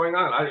know what's going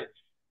on.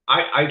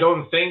 I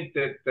don't think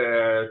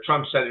that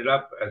Trump set it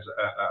up as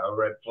a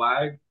red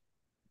flag,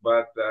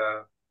 but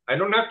I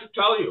don't have to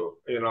tell you,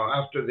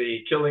 after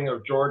the killing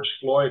of George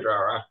Floyd,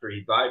 or after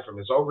he died from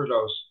his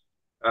overdose,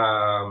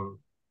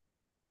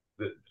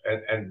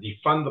 and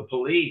defund the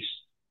police.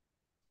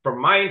 From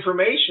my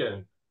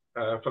information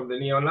from the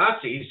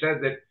neo-Nazi, he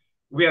said that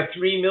we have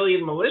 3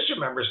 million militia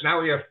members.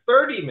 Now we have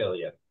 30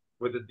 million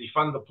with the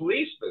defund the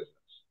police business.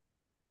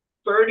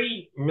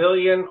 30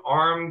 million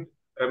armed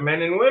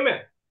men and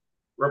women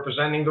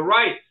representing the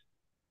right.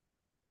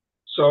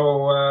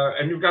 So,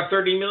 and you've got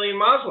 30 million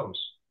Muslims.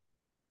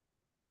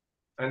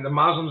 And the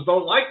Muslims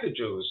don't like the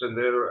Jews, and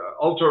the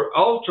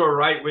ultra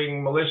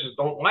right-wing militias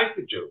don't like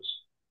the Jews.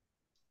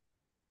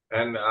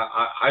 And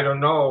I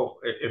don't know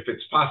if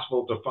it's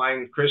possible to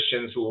find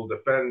Christians who will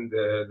defend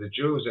the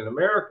Jews in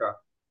America,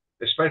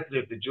 especially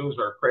if the Jews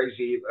are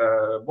crazy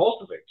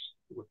Bolsheviks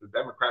with the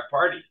Democrat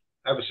Party.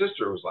 I have a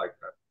sister who's like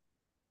that.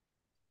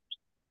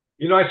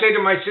 I say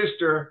to my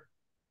sister,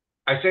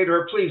 I say to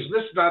her, please,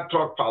 let's not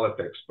talk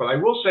politics. But I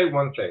will say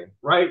one thing: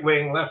 right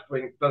wing, left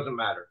wing, doesn't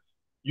matter.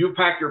 You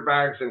pack your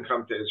bags and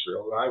come to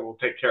Israel, and I will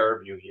take care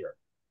of you here.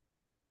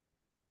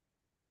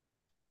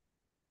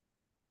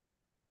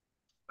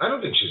 I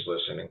don't think she's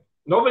listening.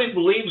 Nobody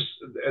believes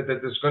that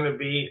there's going to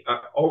be an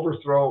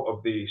overthrow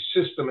of the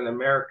system in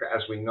America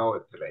as we know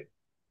it today.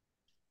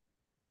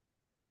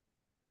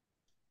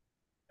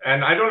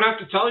 And I don't have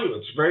to tell you,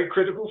 it's very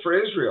critical for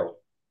Israel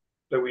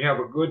that we have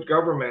a good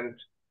government,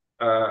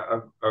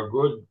 a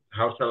good,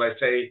 how shall I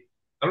say,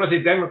 I'm going to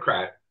say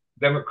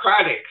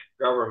democratic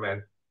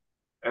government,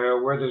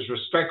 where there's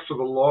respect for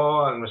the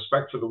law and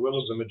respect for the will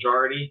of the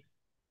majority.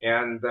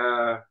 And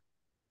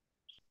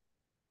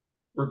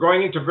we're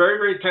going into very,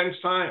 very tense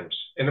times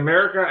in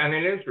America and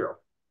in Israel.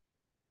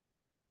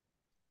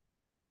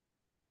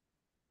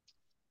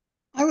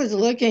 I was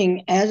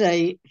looking at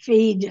a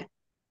feed,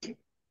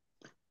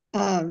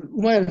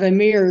 one of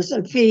Amir's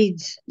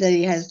feeds that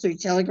he has through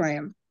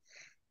Telegram,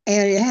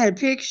 and it had a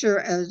picture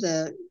of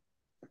the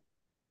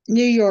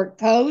New York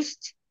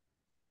Post,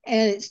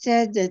 and it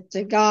said that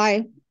the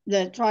guy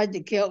that tried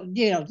to kill,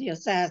 the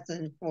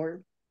assassin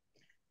for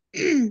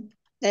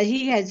that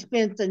he had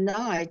spent the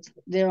night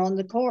there on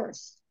the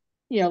course,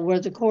 where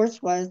the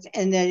course was,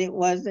 and that it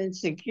wasn't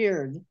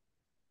secured.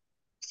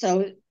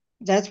 So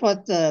that's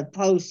what the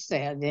Post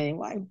said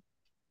anyway.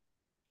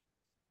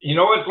 You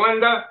know what,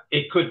 Glenda?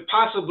 It could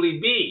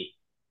possibly be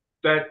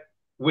that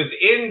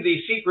within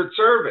the Secret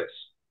Service,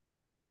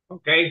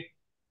 okay,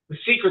 the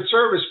Secret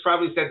Service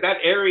probably said that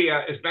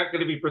area is not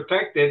going to be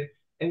protected,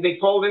 and they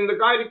called in the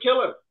guy to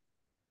kill him.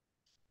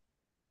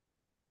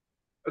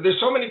 There's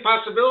so many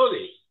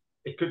possibilities.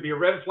 It could be a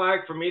red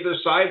flag from either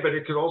side, but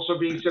it could also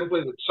be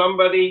simply that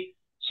somebody,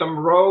 some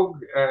rogue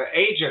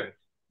agent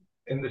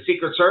in the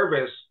Secret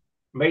Service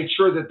made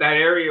sure that that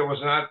area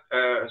was not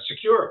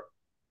secure.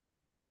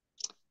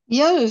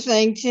 The other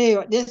thing,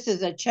 too, this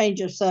is a change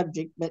of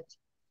subject, but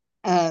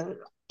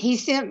he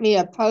sent me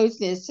a post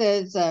that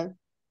says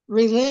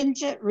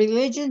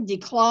religion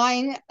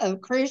decline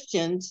of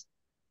Christians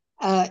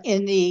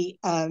in the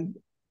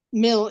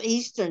Middle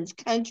Eastern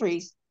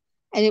countries.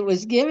 And it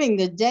was giving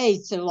the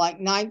dates of like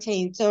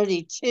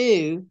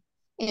 1932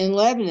 in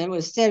Lebanon, it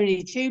was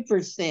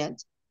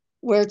 72%,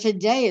 where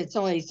today it's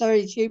only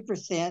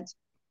 32%.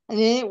 And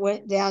then it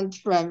went down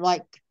from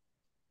like,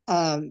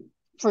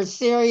 for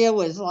Syria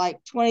was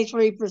like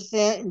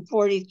 23% and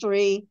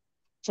 43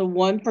 to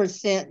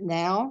 1%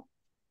 now.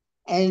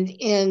 And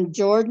in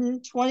Jordan,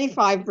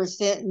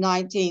 25% in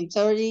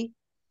 1930,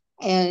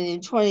 and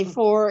in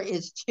 24,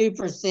 it's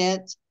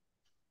 2%.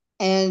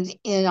 And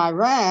in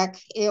Iraq,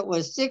 it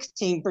was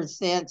 16%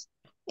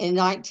 in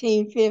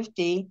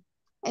 1950,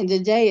 and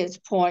today it's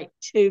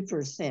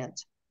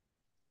 0.2%.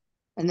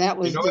 And that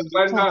was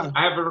Glenda,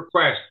 I have a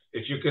request.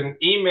 If you can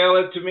email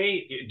it to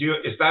me,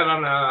 is that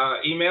on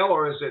an email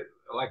or is it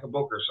like a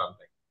book or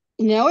something?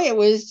 No, it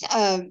was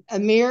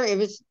Amir. It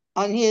was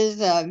on his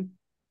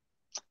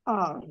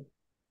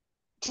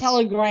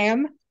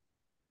Telegram,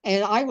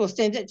 and I will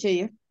send it to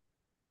you.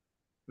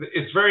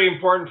 It's very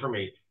important for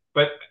me.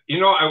 But,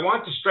 I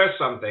want to stress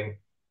something.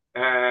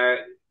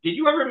 Did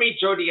you ever meet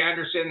Jody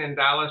Anderson in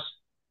Dallas?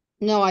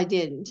 No, I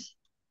didn't.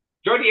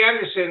 Jody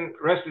Anderson,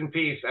 rest in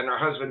peace, and her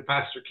husband,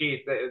 Pastor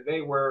Keith,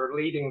 they were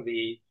leading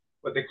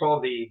what they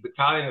call the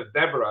Battalion of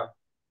Deborah,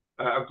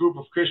 a group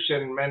of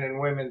Christian men and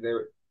women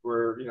that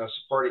were,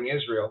 supporting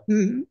Israel.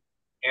 Mhm.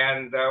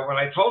 And when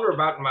I told her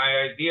about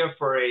my idea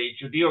for a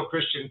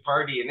Judeo-Christian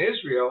party in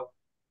Israel,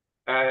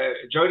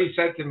 Jody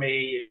said to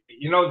me,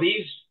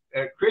 these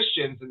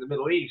Christians in the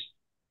Middle East,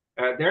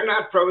 they're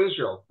not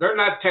pro-Israel. They're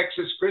not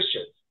Texas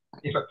Christians.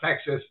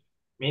 Texas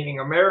meaning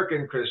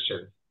American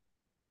Christians.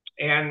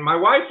 And my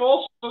wife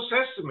also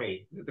says to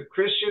me that the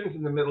Christians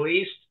in the Middle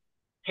East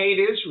hate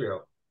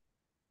Israel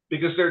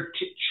because their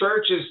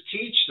churches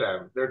teach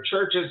them. Their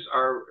churches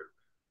are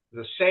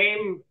the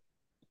same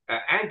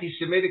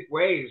anti-Semitic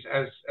ways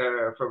as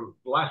from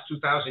the last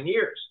 2,000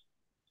 years.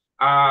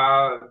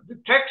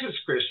 The Texas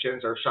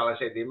Christians, or shall I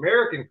say the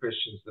American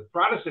Christians, the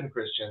Protestant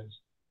Christians,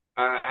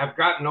 have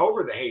gotten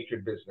over the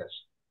hatred business.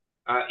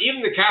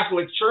 Even the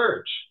Catholic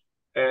Church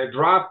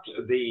dropped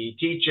the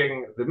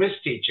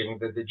misteaching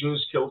that the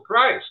Jews killed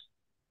Christ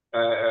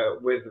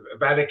with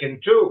Vatican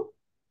II.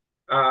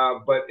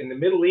 But in the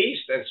Middle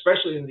East, and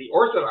especially in the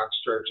Orthodox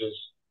churches,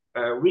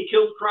 we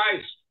killed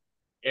Christ.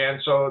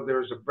 And so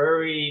there's a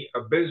very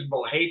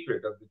abysmal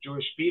hatred of the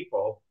Jewish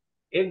people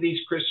in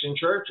these Christian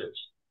churches.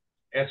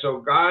 And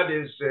so God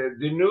is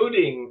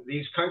denuding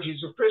these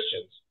countries of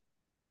Christians.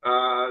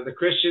 The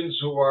Christians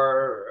who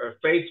are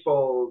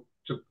faithful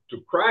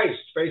to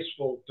Christ,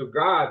 faithful to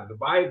God, the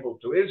Bible,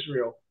 to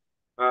Israel,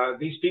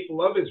 these people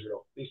love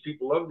Israel. These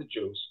people love the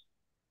Jews.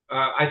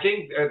 I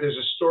think there's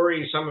a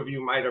story some of you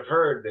might have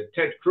heard that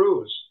Ted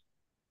Cruz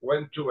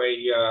went to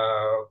a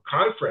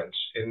conference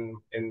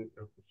in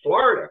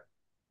Florida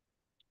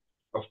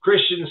of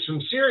Christians from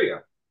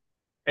Syria.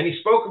 And he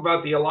spoke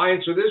about the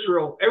alliance with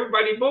Israel.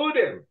 Everybody booed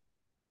him.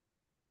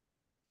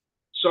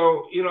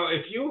 So,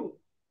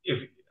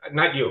 if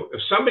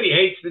somebody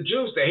hates the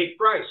Jews, they hate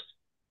Christ.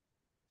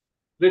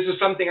 This is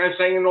something I'm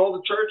saying in all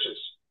the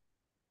churches.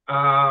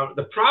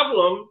 The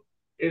problem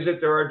is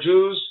that there are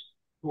Jews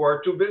who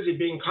are too busy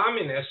being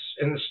communists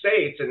in the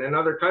States and in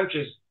other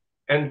countries,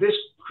 and this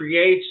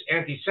creates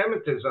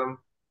anti-Semitism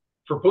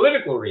for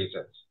political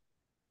reasons.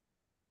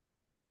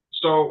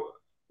 So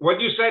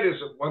what you said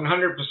is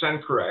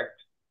 100%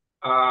 correct.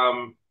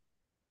 I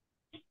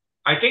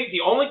think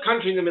the only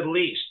country in the Middle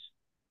East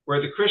where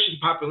the Christian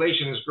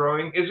population is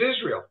growing is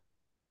Israel.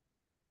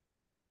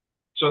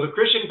 So the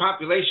Christian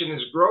population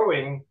is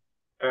growing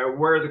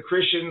where the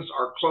Christians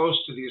are close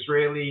to the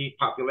Israeli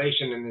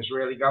population and the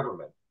Israeli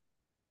government.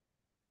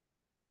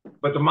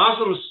 But the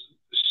Muslims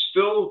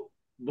still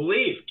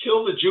believe,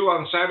 kill the Jew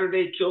on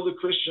Saturday, kill the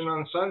Christian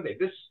on Sunday.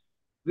 This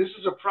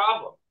is a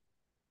problem.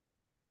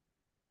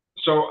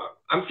 So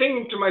I'm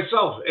thinking to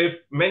myself, if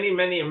many,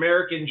 many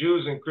American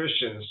Jews and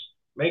Christians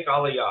make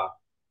Aliyah,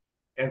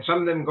 and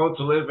some of them go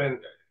to live in,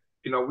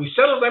 we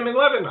settle them in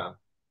Lebanon.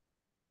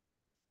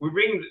 We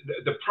bring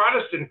the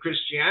Protestant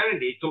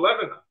Christianity to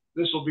Lebanon.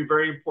 This will be a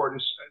very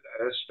important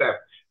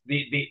step.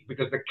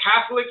 Because the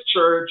Catholic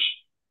Church,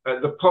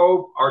 the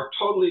Pope, are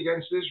totally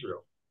against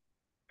Israel.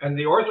 And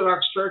the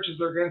Orthodox churches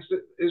are against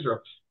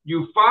Israel.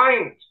 You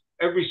find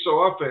every so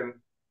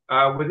often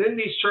within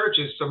these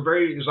churches some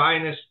very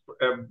Zionist,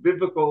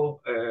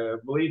 biblical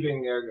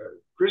believing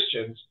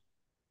Christians,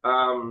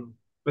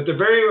 but they're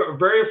very,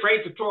 very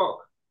afraid to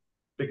talk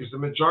because the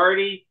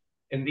majority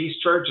in these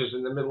churches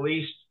in the Middle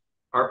East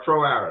are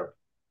pro-Arab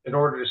in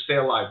order to stay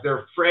alive.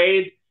 They're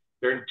afraid,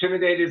 they're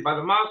intimidated by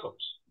the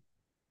Muslims.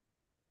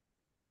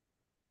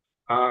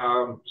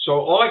 So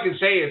all I can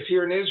say is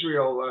here in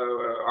Israel,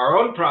 our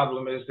own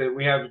problem is that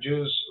we have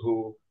Jews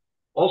who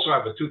also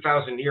have a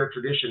 2,000-year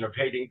tradition of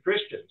hating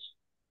Christians.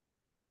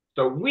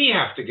 So we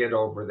have to get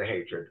over the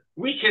hatred.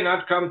 We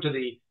cannot come to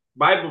the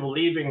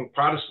Bible-believing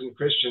Protestant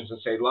Christians and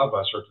say, love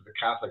us, or to the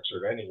Catholics or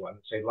to anyone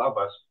and say, love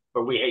us,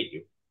 but we hate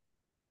you.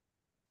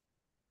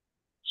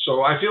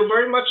 So I feel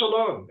very much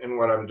alone in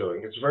what I'm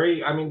doing.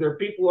 There are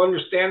people who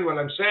understand what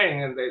I'm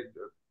saying,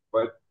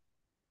 but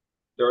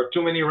there are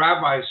too many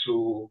rabbis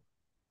who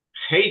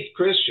hate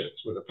Christians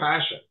with a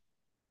passion.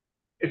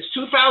 It's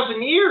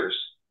 2,000 years.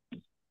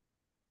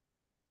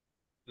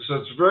 So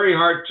it's very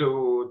hard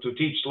to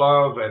teach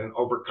love and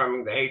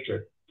overcoming the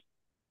hatred.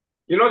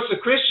 It's the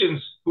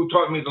Christians who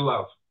taught me to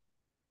love,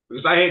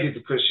 because I hated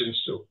the Christians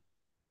too.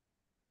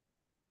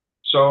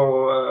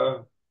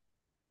 So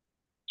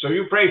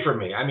you pray for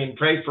me.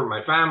 Pray for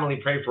my family,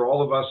 pray for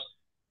all of us,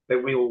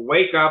 that we will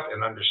wake up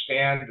and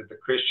understand that the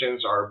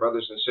Christians are our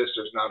brothers and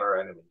sisters, not our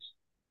enemies.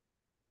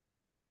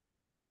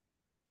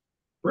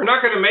 We're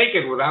not going to make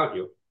it without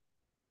you,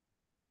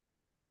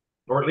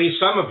 or at least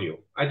some of you.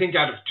 I think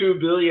out of 2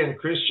 billion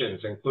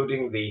Christians,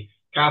 including the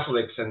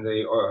Catholics and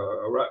the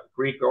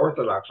Greek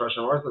Orthodox,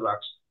 Russian Orthodox,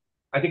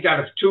 I think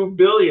out of 2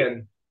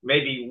 billion,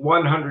 maybe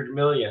 100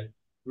 million,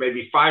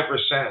 maybe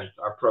 5%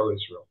 are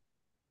pro-Israel.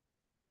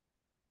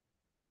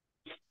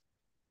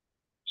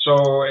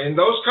 So in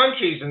those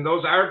countries, in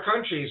those Arab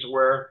countries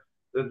where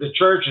the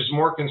church is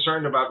more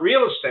concerned about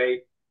real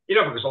estate,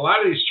 because a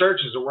lot of these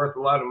churches are worth a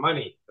lot of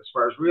money as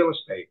far as real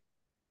estate.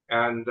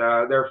 And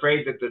they're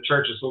afraid that the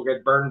churches will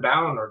get burned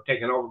down or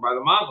taken over by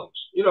the Muslims.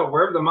 You know,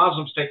 wherever the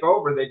Muslims take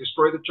over, they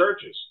destroy the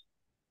churches.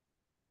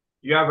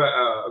 You have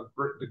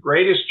the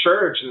greatest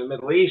church in the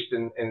Middle East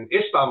in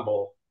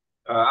Istanbul,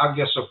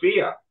 Hagia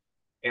Sophia,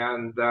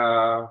 and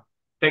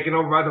taken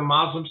over by the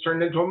Muslims,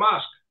 turned into a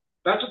mosque.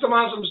 That's what the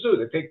Muslims do.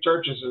 They take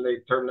churches and they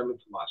turn them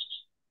into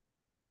mosques.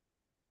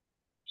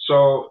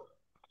 So,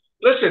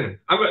 listen,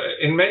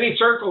 in many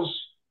circles,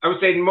 I would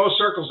say in most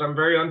circles, I'm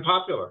very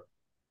unpopular.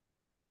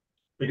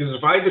 Because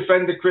if I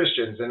defend the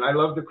Christians, and I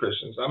love the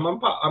Christians, I'm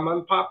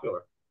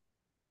unpopular.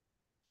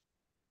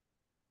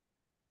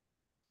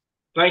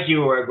 Thank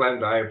you,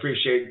 Glenda. I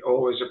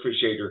always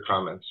appreciate your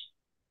comments.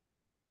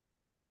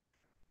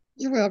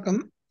 You're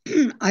welcome.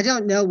 I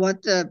don't know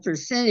what the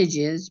percentage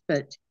is,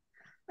 but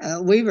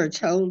we were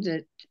told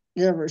that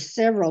there were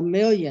several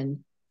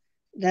million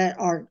that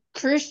are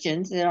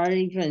Christians that aren't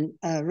even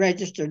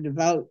registered to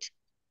vote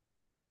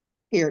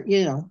here.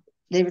 You know,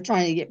 they were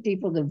trying to get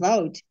people to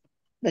vote,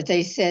 but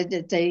they said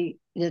that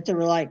there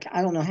were like,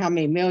 I don't know how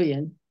many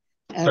million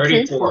 34.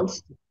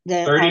 Christians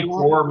that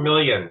 34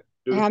 million.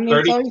 How many?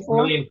 34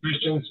 million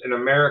Christians in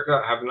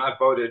America have not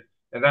voted,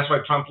 and that's why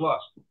Trump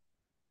lost.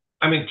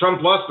 I mean,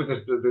 Trump lost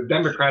because the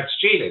Democrats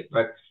cheated,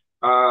 but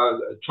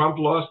Trump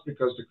lost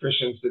because the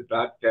Christians did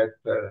not get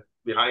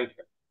behind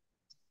him.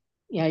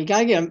 Yeah, you got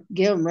to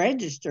get them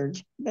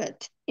registered.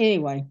 But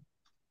anyway,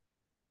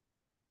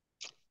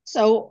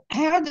 so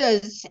how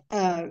does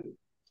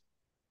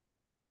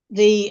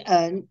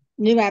the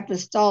New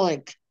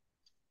Apostolic,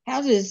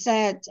 how does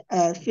that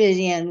fit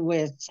in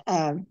with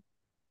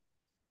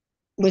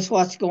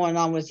what's going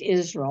on with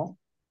Israel?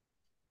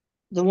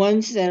 The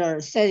ones that are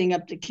setting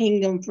up the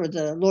kingdom for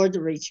the Lord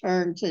to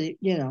return to,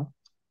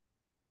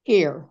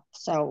 here.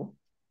 So,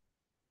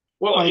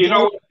 well, are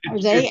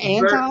they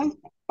anti?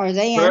 Are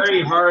they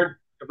very anti?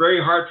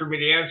 very hard for me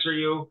to answer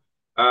you.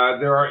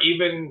 There are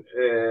even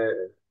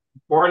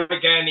born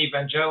again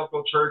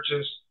evangelical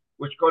churches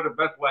which go to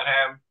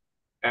Bethlehem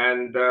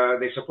and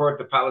they support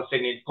the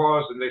Palestinian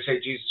cause and they say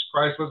Jesus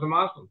Christ was a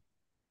Muslim.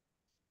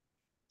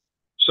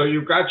 So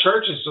you've got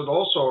churches that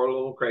also are a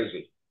little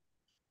crazy.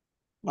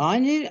 Well, I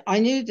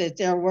knew that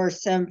there were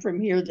some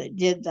from here that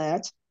did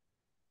that.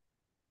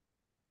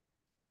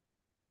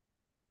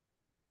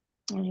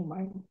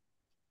 Anyway,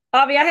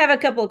 Avi, I have a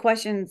couple of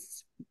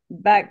questions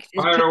back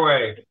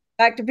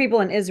to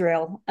people in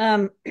Israel.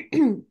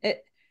 Two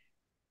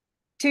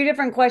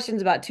different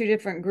questions about two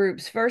different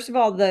groups. First of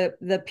all,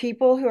 the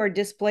people who are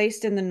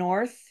displaced in the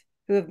north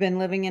who have been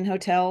living in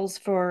hotels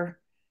for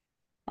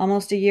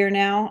almost a year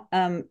now.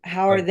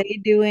 How are they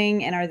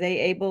doing, and are they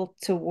able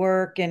to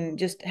work, and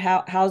just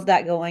how's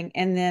that going?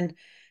 And then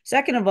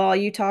second of all,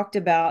 you talked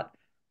about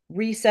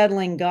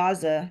resettling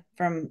Gaza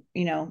from,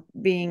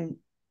 being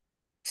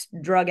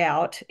drug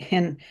out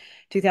in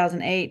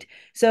 2008.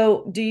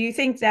 So do you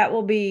think that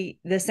will be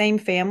the same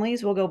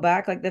families will go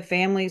back, like the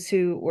families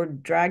who were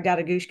dragged out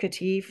of Gush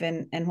Katif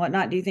and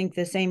whatnot? Do you think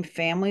the same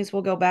families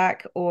will go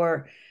back,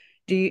 or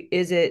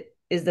is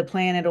the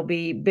plan it'll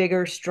be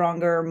bigger,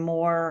 stronger,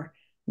 more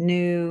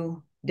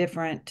new,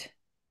 different?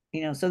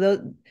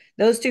 So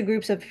those two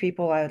groups of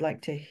people I would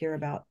like to hear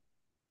about.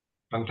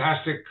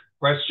 Fantastic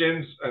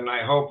questions, and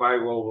I hope I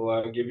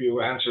will give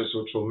you answers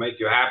which will make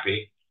you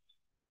happy.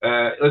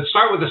 Let's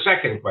start with the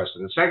second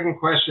question. The second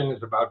question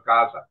is about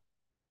Gaza.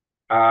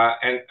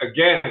 And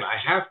again, I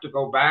have to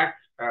go back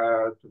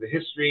to the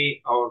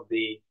history of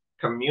the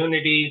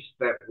communities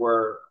that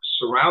were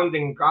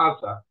surrounding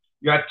Gaza.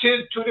 You had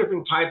two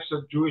different types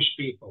of Jewish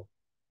people.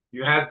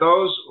 You had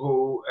those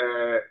who,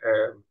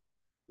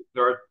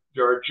 there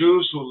are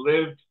Jews who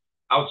lived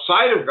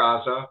outside of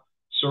Gaza,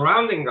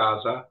 surrounding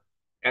Gaza,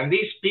 and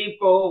these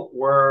people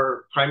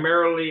were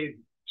primarily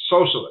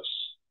socialists.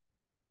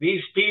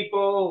 These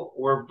people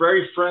were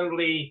very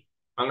friendly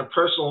on a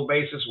personal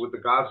basis with the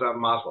Gaza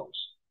Muslims.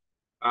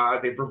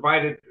 They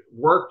provided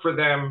work for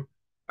them.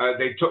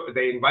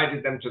 They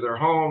invited them to their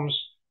homes.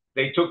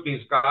 They took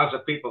these Gaza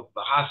people to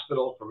the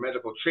hospital for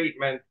medical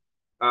treatment.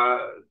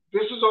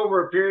 This is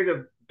over a period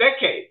of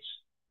decades.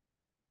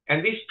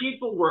 And these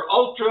people were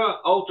ultra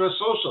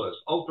socialist,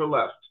 ultra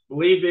left,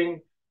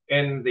 believing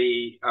in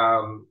the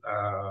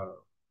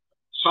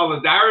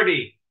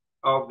solidarity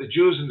of the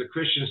Jews and the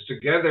Christians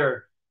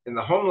together in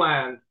the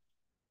homeland.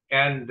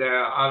 And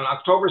on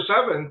October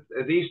 7th,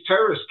 these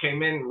terrorists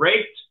came in,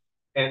 raped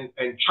and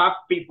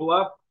chopped people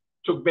up,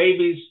 took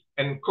babies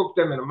and cooked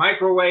them in a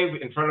microwave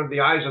in front of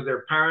the eyes of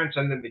their parents,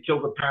 and then they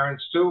killed the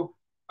parents too.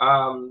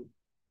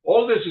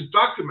 All this is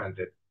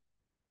documented.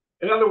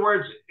 In other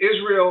words,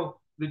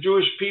 Israel, the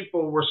Jewish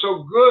people were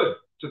so good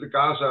to the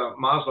Gaza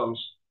Muslims,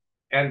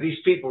 and these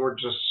people were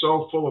just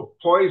so full of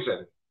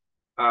poison.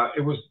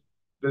 It was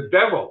the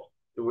devil.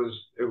 It was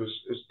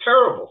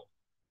terrible.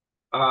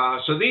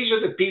 So these are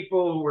the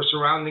people who were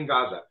surrounding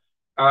Gaza.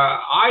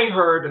 I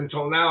heard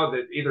until now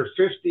that either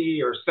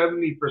 50 or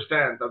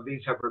 70% of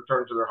these have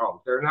returned to their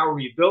homes. They're now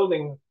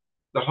rebuilding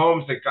the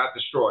homes that got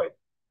destroyed.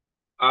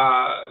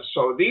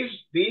 So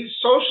these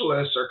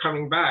socialists are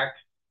coming back.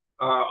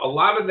 A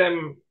lot of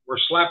them were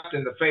slapped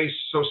in the face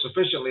so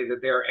sufficiently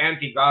that they are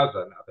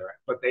anti-Gaza now.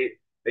 But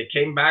they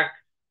came back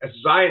as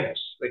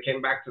Zionists. They came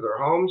back to their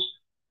homes.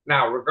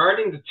 Now,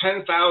 regarding the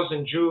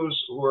 10,000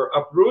 Jews who were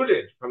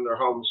uprooted from their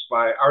homes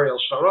by Ariel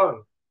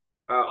Sharon,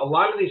 a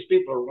lot of these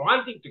people are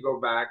wanting to go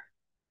back,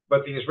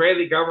 but the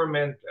Israeli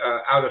government,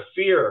 out of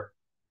fear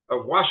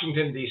of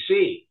Washington,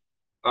 D.C.,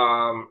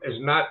 is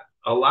not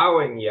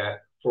allowing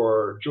yet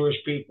for Jewish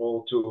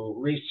people to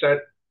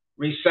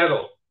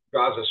resettle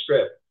Gaza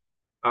Strip.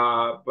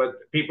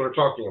 But people are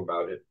talking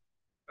about it.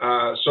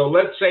 So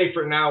let's say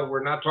for now,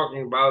 we're not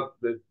talking about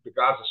the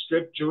Gaza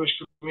Strip Jewish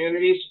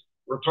communities.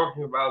 We're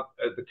talking about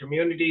the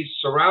communities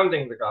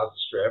surrounding the Gaza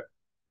Strip.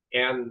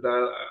 And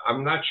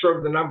I'm not sure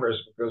of the numbers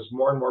because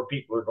more and more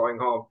people are going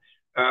home.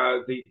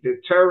 The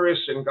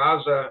terrorists in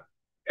Gaza,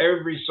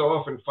 every so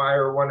often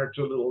fire one or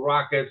two little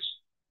rockets.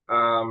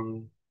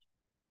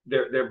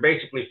 They're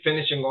basically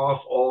finishing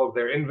off all of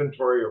their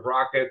inventory of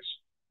rockets.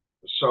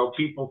 So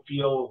people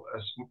feel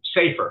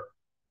safer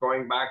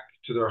going back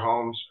to their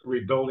homes,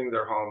 rebuilding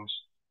their homes.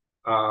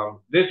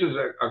 This is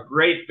a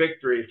great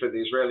victory for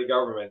the Israeli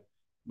government,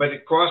 but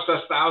it cost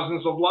us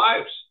thousands of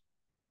lives.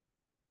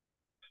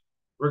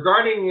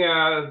 Regarding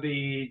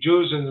the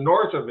Jews in the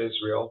north of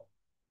Israel,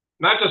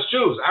 not just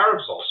Jews,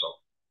 Arabs also,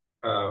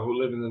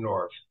 who live in the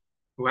north,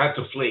 who had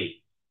to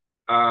flee.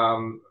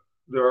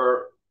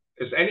 There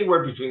is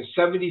anywhere between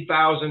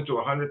 70,000 to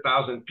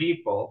 100,000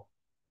 people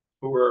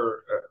who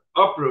were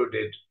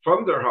uprooted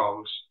from their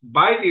homes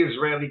by the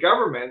Israeli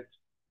government.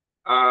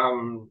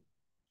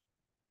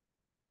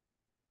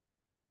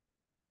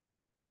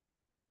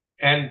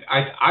 And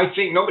I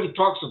think nobody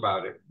talks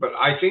about it, but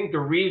I think the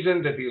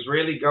reason that the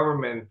Israeli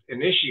government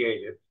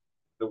initiated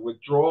the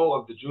withdrawal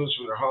of the Jews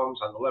from their homes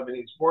on the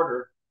Lebanese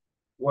border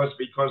was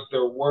because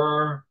there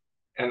were,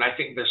 and I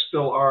think there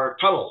still are,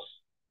 tunnels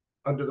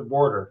under the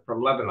border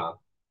from Lebanon.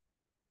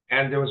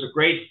 And there was a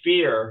great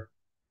fear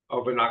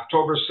of an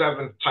October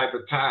 7th type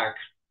attack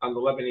on the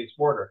Lebanese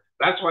border.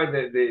 That's why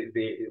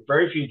the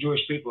very few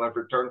Jewish people have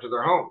returned to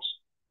their homes.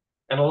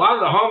 And a lot of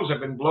the homes have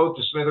been blown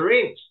to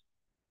smithereens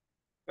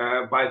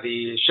by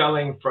the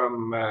shelling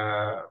from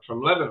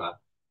Lebanon.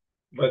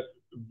 But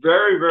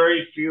very,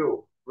 very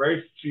few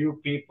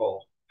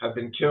people have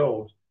been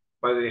killed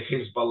by the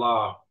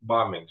Hezbollah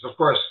bombings. Of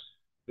course,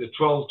 the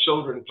 12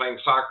 children playing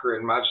soccer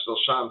in Majd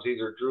al-Shams,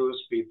 these are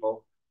Druze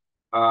people.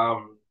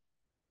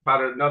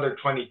 About another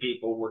 20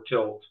 people were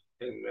killed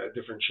in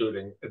different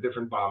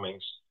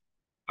bombings.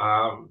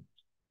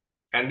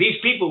 And these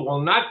people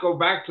will not go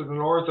back to the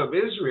north of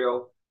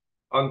Israel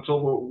until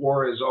the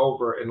war is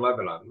over in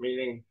Lebanon,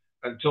 meaning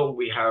until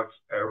we have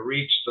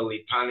reached the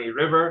Litani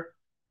River.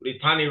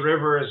 Litani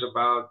River is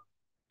about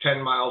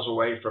 10 miles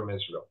away from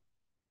Israel.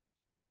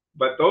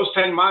 But those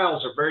 10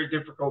 miles are very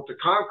difficult to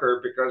conquer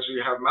because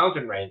we have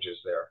mountain ranges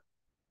there.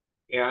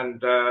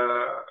 And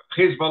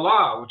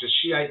Hezbollah, which is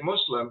Shiite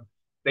Muslim,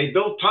 they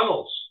built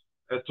tunnels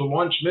to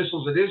launch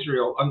missiles at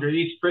Israel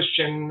underneath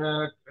Christian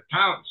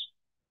towns.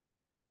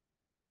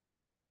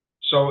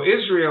 So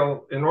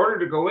Israel, in order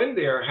to go in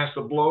there, has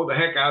to blow the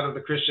heck out of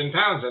the Christian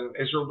towns, and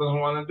Israel doesn't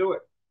want to do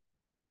it.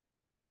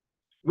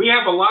 We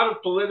have a lot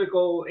of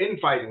political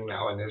infighting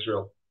now in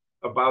Israel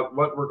about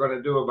what we're going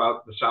to do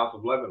about the south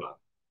of Lebanon.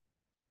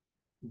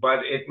 But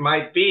it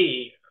might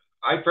be,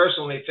 I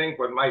personally think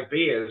what might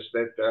be is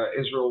that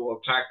Israel will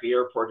attack the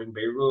airport in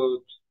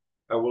Beirut,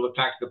 will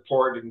attack the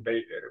port in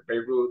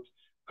Beirut,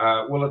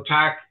 will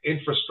attack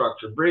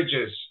infrastructure,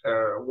 bridges,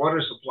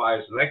 water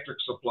supplies, electric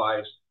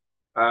supplies,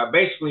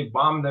 basically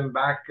bomb them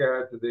back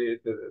to the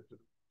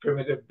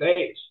primitive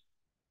days.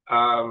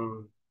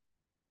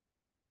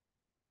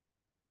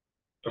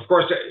 Of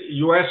course,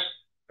 U.S.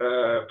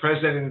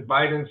 President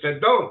Biden said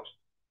don't.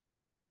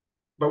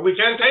 But we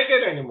can't take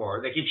it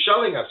anymore. They keep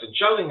shelling us and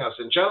shelling us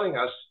and shelling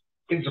us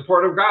in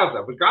support of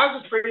Gaza. But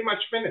Gaza's pretty much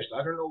finished.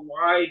 I don't know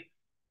why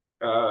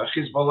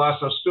Hezbollah is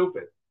so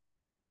stupid.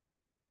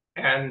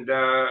 And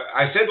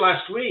I said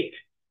last week,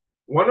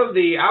 one of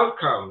the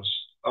outcomes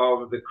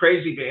of the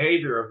crazy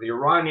behavior of the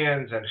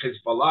Iranians and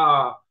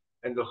Hezbollah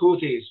and the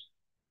Houthis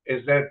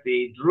is that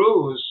the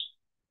Druze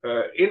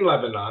in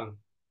Lebanon,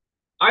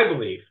 I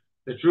believe,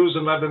 the Druze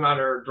in Lebanon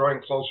are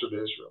drawing closer to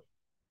Israel.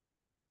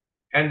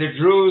 And the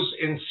Druze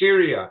in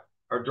Syria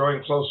are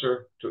drawing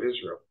closer to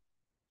Israel.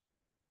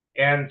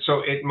 And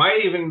so it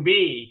might even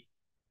be,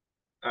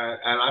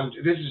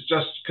 this is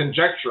just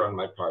conjecture on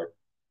my part,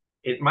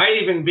 it might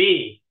even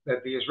be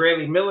that the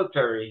Israeli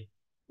military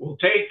will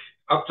take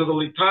up to the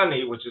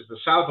Litani, which is the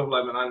south of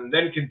Lebanon, and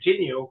then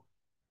continue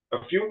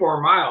a few more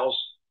miles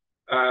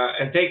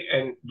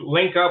and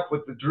link up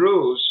with the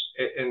Druze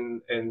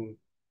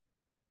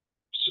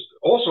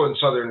also in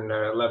southern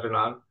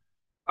Lebanon.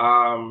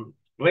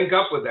 Link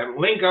up with them,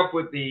 link up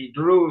with the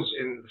Druze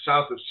in the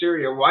south of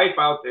Syria, wipe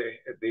out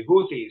the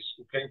Houthis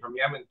who came from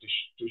Yemen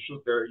to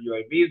shoot their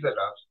UAVs at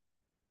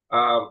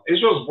us.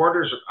 Israel's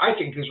borders, I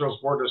think Israel's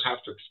borders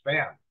have to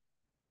expand.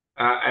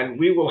 And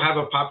we will have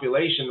a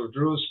population of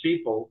Druze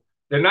people.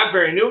 They're not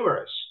very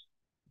numerous,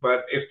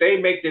 but if they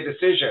make the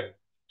decision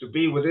to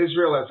be with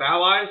Israel as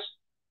allies,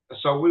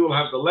 So we will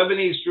have the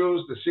Lebanese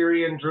Jews, the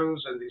Syrian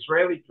Jews, and the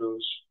Israeli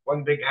Jews,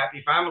 one big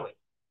happy family.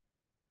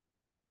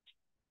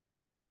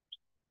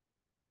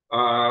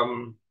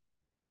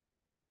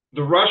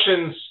 The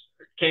Russians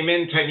came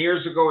in 10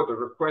 years ago at the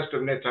request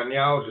of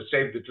Netanyahu to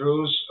save the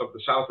Druze of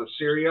the south of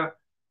Syria,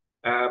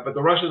 but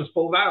the Russians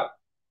pulled out.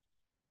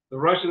 The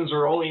Russians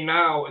are only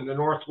now in the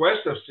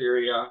northwest of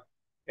Syria,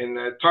 in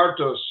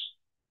Tartus,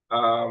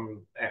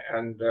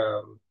 and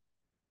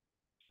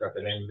got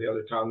the name of the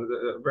other town,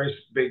 a very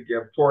big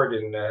port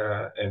in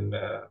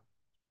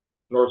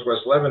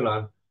northwest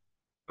Lebanon.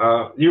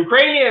 The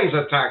Ukrainians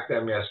attacked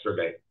them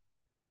yesterday.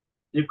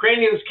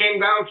 Ukrainians came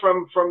down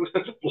from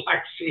the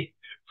Black Sea,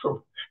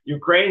 from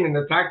Ukraine, and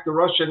attacked the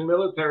Russian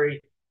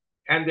military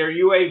and their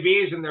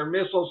UAVs and their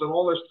missiles and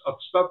all this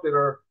stuff that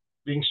are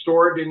being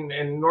stored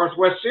in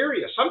northwest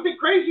Syria. Something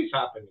crazy is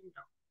happening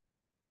now.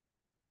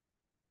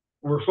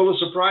 We're full of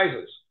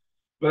surprises.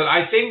 But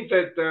I think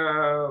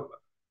that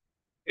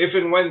if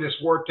and when this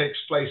war takes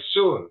place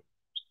soon,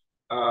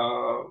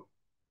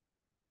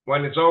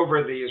 when it's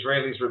over, the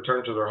Israelis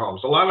return to their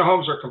homes. A lot of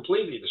homes are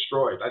completely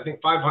destroyed. I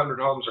think 500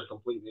 homes are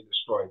completely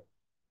destroyed.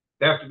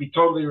 They have to be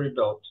totally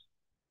rebuilt.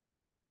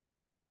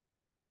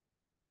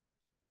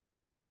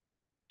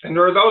 And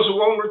there are those who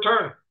won't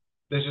return.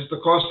 This is the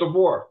cost of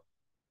war.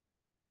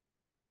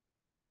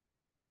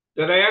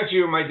 Did I answer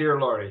you, my dear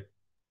Laurie?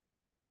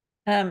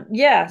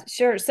 Yeah,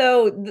 sure.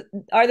 So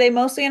are they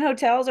mostly in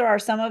hotels, or are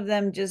some of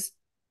them just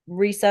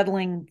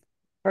resettling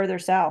further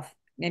south?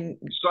 And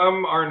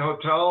some are in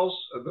hotels.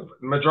 The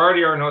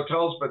majority are in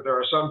hotels, but there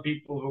are some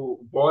people who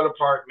bought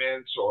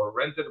apartments or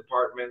rented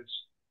apartments.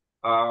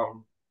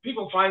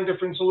 People find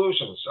different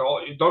solutions. So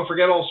don't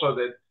forget also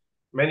that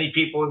many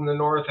people in the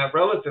north have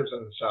relatives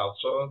in the south,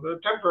 so they're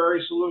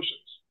temporary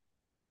solutions.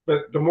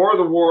 But the more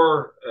the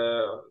war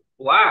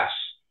lasts,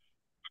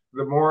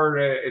 the more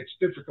it's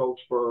difficult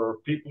for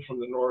people from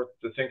the north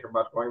to think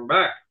about going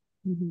back.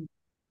 mm-hmm.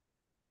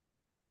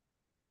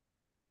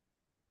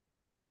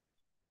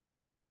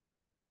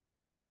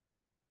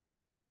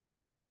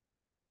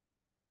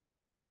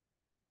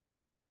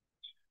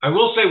 I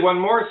will say one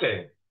more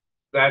thing,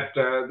 that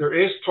there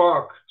is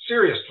talk,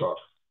 serious talk,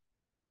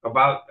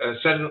 about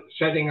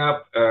setting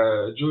up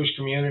Jewish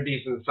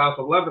communities in the south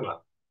of Lebanon.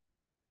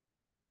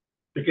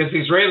 Because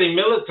the Israeli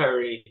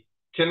military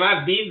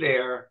cannot be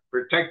there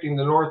protecting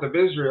the north of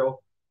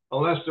Israel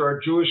unless there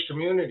are Jewish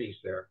communities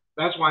there.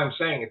 That's why I'm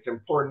saying it's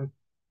important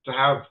to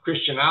have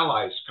Christian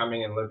allies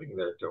coming and living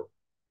there too.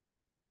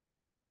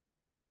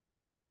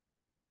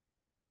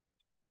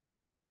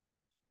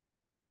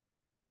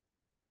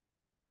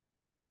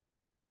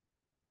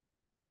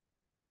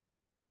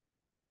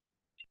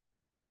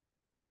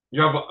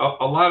 You have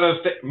a lot of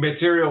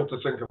material to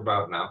think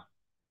about now.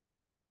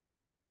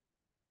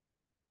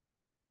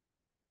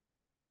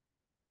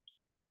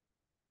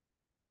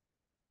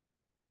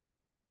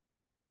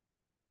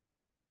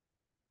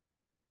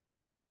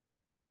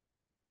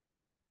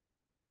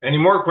 Any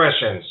more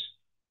questions?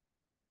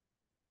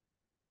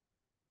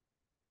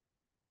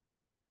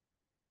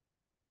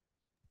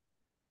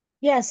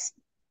 Yes,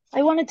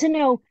 I wanted to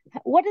know,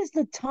 what is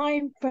the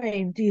time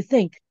frame, do you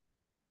think,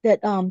 that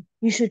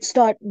we should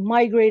start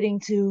migrating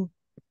to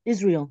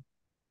Israel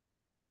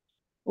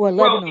or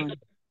Lebanon? Well,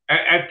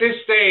 at this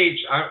stage,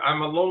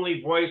 I'm a lonely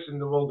voice in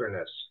the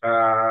wilderness.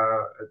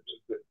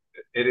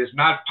 It is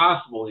not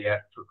possible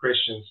yet for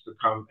Christians to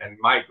come and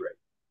migrate.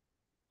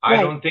 Right.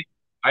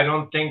 I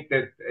don't think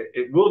that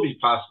it will be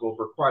possible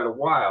for quite a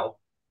while.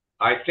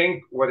 I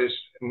think what is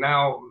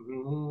now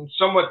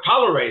somewhat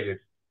tolerated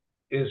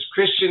is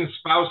Christian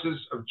spouses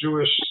of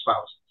Jewish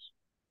spouses.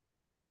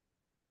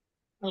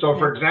 Okay. So,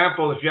 for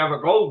example, if you have a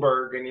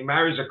Goldberg and he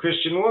marries a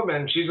Christian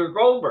woman, she's a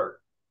Goldberg.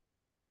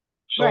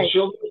 So Right.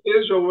 she'll go to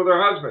Israel with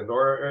her husband,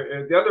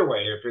 or the other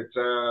way, if it's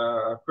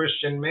a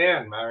Christian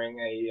man marrying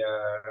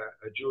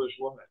a Jewish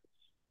woman.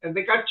 And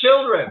they got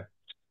children.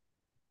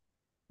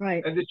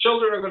 Right. And the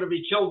children are going to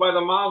be killed by the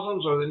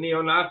Muslims or the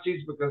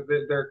neo-Nazis because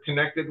they're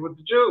connected with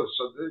the Jews.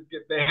 So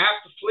they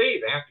have to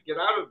flee. They have to get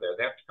out of there.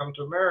 They have to come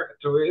to America,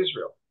 to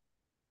Israel.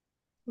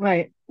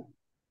 Right.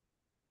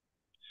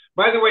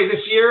 By the way,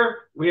 this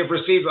year, we have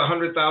received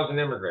 100,000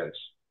 immigrants,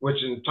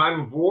 which in time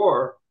of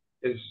war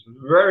is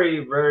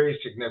very, very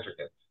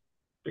significant.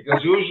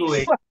 Because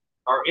usually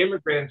our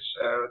immigrants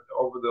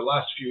over the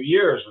last few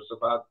years was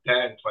about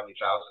 10,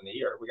 20,000 a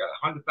year. We got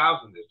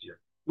 100,000 this year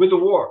with the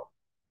war.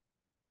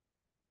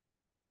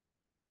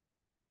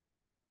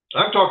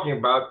 I'm talking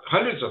about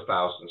hundreds of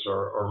thousands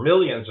or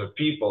millions of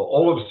people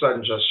all of a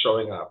sudden just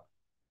showing up.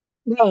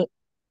 Right.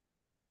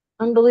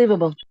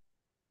 Unbelievable.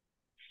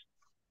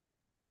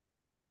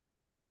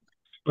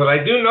 But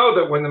I do know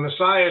that when the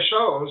Messiah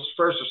shows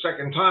first or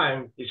second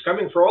time, he's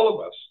coming for all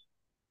of us.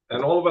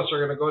 And all of us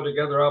are going to go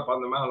together up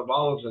on the Mount of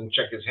Olives and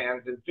check his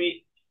hands and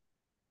feet.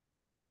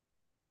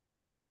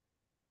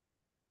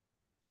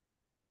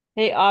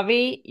 Hey,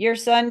 Avi, your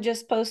son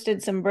just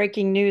posted some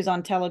breaking news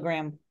on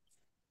Telegram.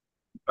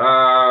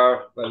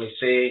 Let me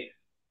see.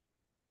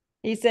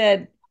 He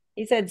said,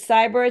 He said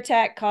cyber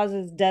attack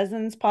causes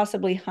dozens,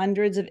 possibly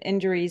hundreds of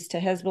injuries to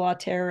Hezbollah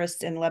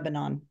terrorists in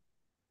Lebanon.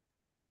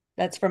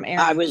 That's from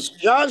Aaron. I was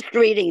just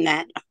reading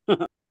that.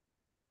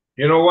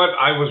 You know what?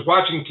 I was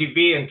watching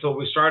TV until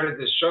we started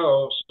this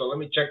show, so let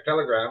me check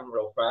Telegram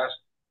real fast.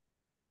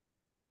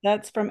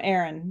 That's from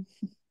Aaron.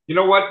 You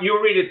know what? You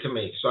read it to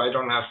me so I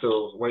don't have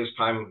to waste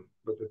time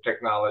with the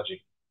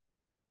technology.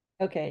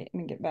 Okay,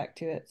 let me get back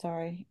to it.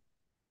 Sorry.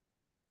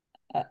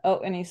 Oh,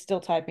 and he's still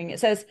typing. It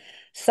says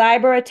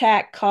cyber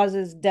attack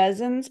causes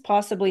dozens,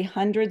 possibly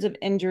hundreds of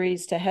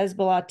injuries to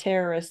Hezbollah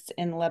terrorists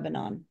in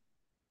Lebanon.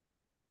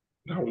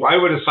 Now, why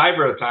would a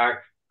cyber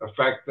attack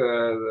affect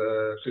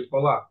the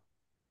Hezbollah?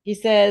 He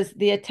says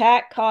the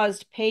attack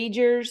caused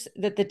pagers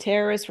that the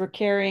terrorists were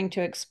carrying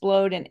to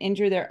explode and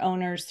injure their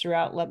owners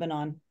throughout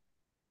Lebanon.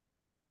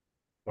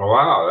 Oh,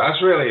 wow,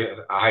 that's really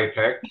high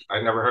tech.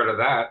 I never heard of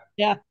that.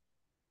 Yeah.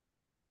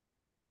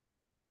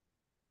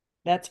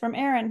 That's from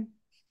Aaron.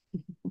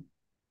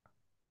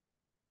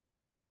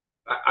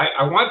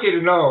 I want you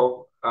to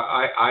know,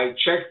 I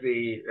check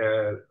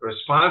the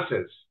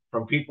responses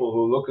from people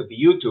who look at the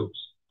YouTubes.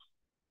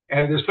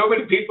 And there's so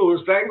many people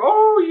who are saying,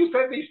 oh, you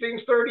said these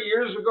things 30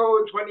 years ago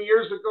and 20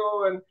 years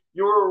ago, and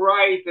you were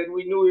right, and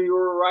we knew you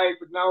were right,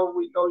 but now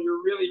we know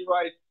you're really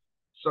right.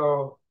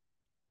 So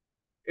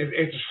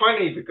it's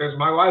funny because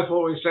my wife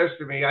always says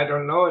to me, I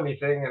don't know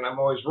anything, and I'm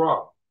always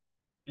wrong.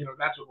 You know,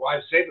 that's what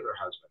wives say to their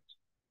husbands.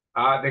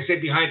 They say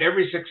behind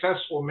every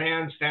successful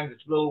man stands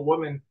this little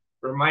woman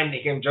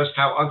reminding him just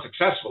how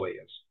unsuccessful he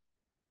is.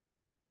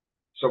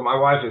 So my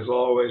wife is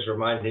always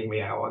reminding me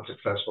how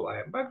unsuccessful I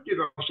am. But, you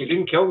know, she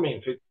didn't kill me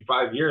in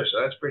 55 years, so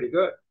that's pretty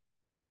good.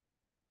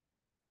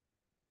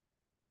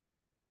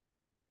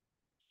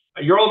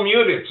 You're all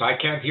muted, so I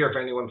can't hear if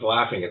anyone's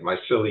laughing at my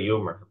silly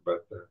humor.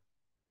 But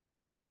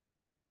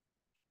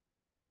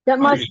That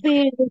must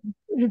be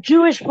the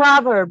Jewish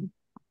proverb.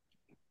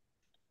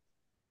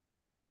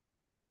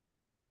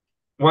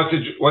 what's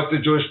the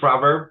Jewish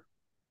proverb?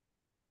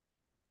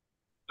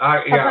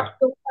 Yeah.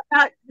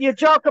 About your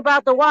joke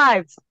about the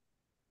wives.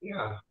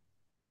 Yeah.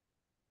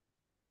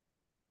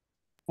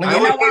 Well, I you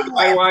always know, say to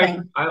my I'm wife,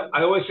 laughing.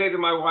 I always say to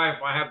my wife,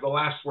 I have the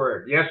last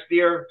word. Yes,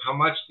 dear. How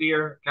much,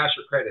 dear? Cash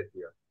or credit,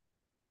 dear?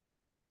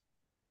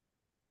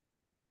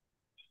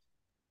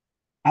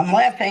 I'm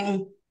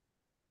laughing.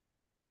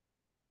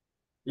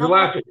 You're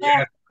laughing.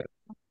 Yeah.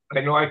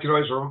 I know I can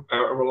always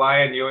rely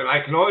on you, and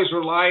I can always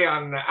rely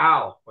on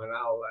Al when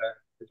Al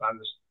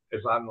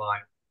is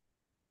online.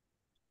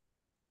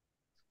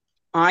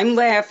 I'm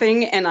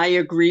laughing, and I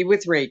agree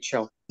with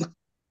Rachel.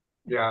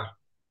 Yeah.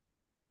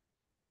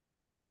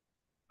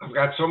 I've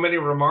got so many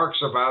remarks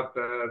about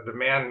the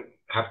man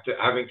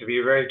having to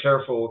be very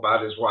careful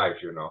about his wife,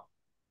 you know.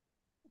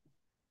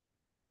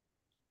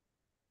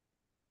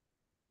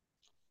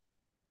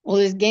 Well,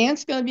 is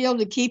Gantz going to be able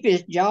to keep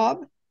his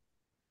job?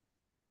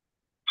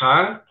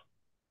 Huh?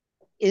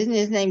 Isn't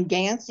his name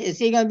Gantz? Is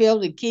he going to be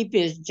able to keep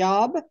his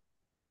job?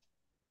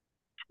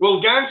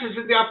 Well, Gantz is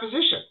in the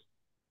opposition.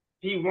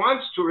 He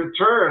wants to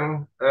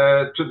return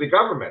to the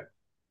government.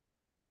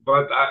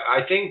 But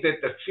I think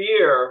that the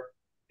fear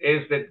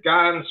is that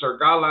Gantz or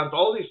Gallant,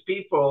 all these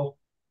people,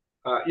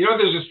 you know,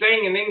 there's a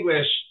saying in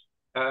English,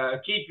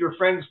 keep your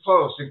friends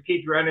close and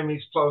keep your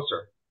enemies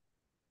closer.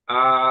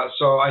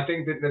 So I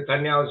think that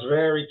Netanyahu is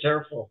very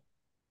careful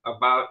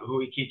about who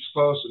he keeps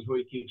close and who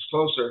he keeps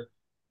closer.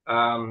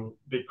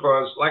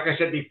 Because, like I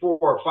said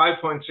before,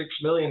 5.6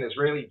 million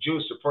Israeli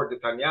Jews support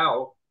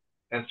Netanyahu,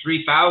 and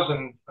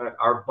 3,000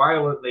 are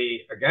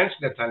violently against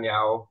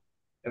Netanyahu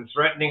and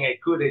threatening a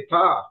coup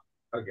d'etat,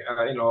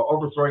 you know,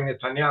 overthrowing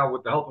Netanyahu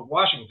with the help of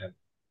Washington.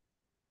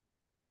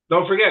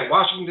 Don't forget,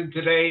 Washington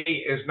today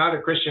is not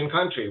a Christian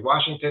country.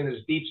 Washington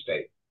is deep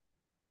state.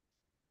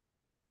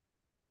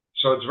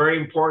 So it's very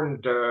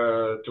important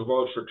to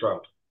vote for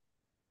Trump.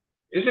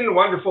 Isn't it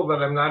wonderful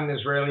that I'm not an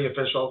Israeli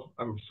official?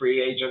 I'm a free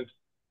agent.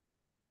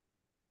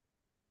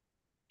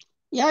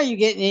 Yeah, are you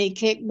getting any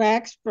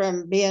kickbacks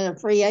from being a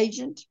free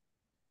agent?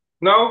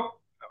 No,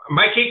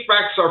 my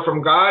kickbacks are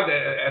from God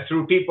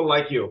through people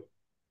like you.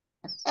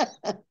 I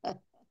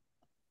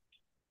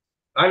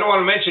don't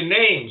want to mention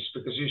names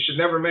because you should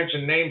never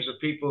mention names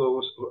of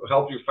people who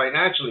help you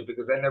financially,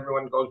 because then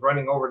everyone goes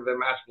running over to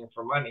them asking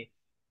for money.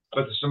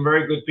 But there's some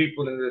very good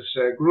people in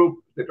this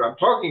group that I'm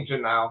talking to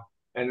now,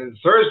 and in the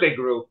Thursday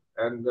group,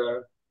 and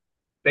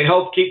they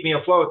help keep me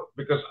afloat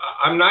because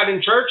I'm not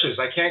in churches.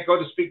 I can't go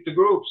to speak to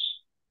groups.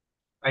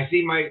 I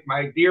see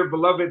my dear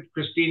beloved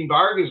Christine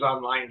Garg is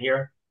online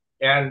here,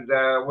 and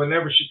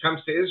whenever she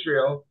comes to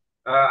Israel,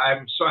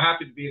 I'm so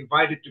happy to be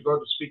invited to go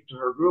to speak to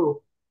her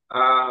group.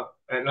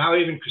 And now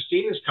even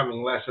Christine is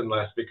coming less and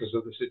less because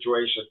of the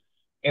situation.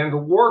 And the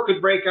war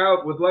could break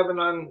out with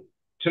Lebanon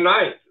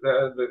tonight.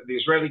 The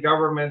Israeli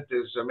government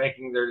is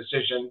making their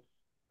decision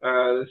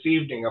this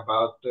evening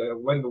about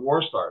when the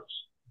war starts.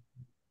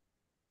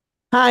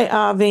 Hi,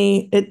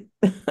 Avi.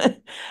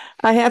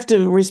 I have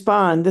to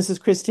respond. This is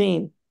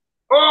Christine.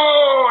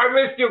 Oh, I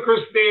missed you,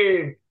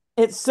 Christine.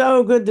 It's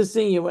so good to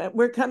see you.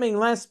 We're coming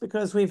less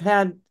because we've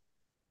had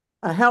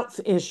a health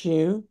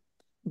issue,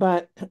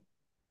 but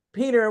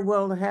Peter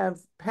will have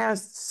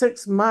passed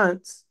 6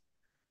 months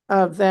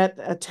of that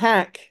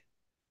attack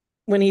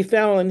when he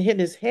fell and hit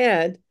his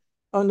head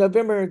on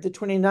November the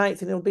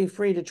 29th, and he'll be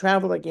free to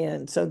travel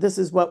again. So this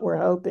is what we're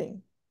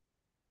hoping.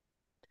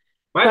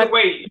 By the But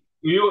way,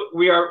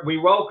 we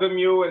welcome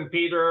you and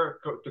Peter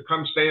to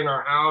come stay in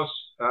our house.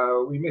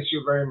 We miss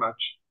you very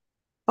much.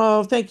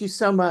 oh, thank you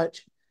so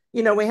much.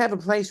 You know, we have a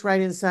place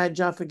right inside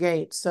Jaffa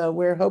Gate, so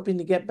we're hoping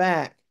to get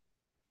back.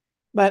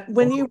 But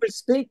when you were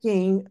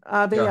speaking,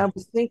 Avi, Yeah. I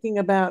was thinking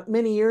about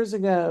many years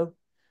ago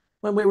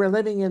when we were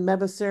living in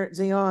Mevaseret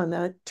Zion.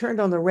 I turned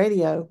on the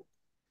radio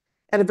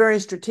at a very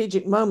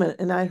strategic moment,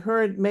 and I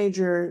heard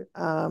Major,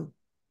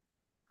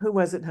 who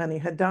was it, honey,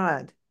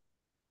 Haddad,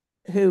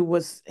 who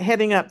was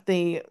heading up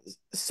the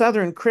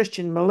Southern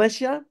Christian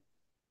Militia.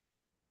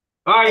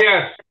 Ah,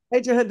 yes.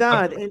 Major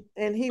Haddad,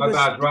 and he was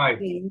Haddad, right,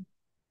 speaking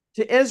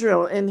to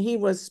Israel, and he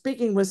was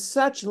speaking with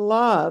such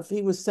love.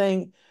 He was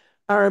saying,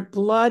 our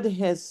blood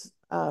has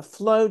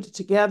flowed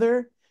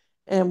together,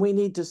 and we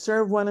need to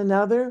serve one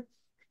another.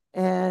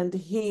 And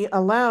he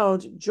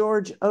allowed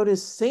George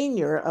Otis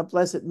Sr. of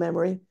blessed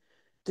memory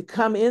to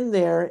come in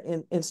there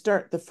and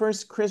start the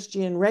first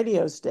Christian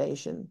radio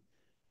station,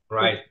 which,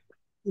 right,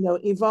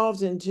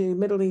 evolved into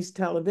Middle East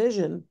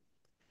television,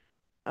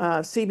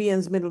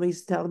 CBN's Middle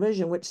East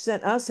television, which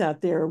sent us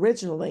out there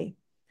originally,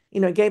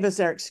 gave us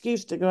our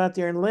excuse to go out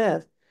there and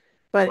live.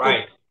 But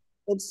right.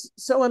 it's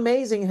so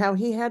amazing how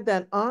he had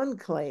that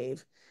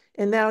enclave.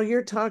 And now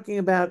you're talking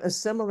about a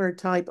similar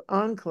type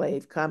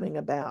enclave coming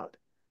about.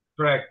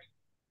 Correct.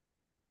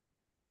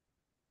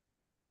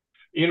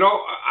 You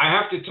know, I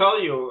have to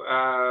tell you,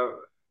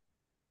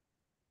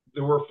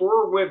 there were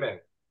four women.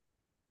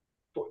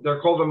 They're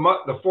called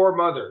the Four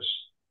Mothers.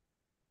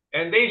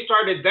 And they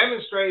started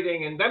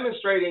demonstrating and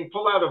demonstrating,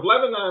 pull out of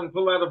Lebanon,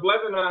 pull out of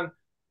Lebanon.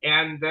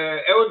 And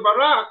Ehud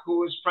Barak,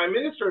 who was prime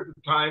minister at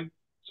the time,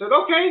 said,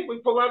 okay, we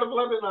pull out of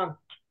Lebanon.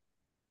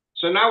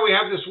 So now we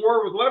have this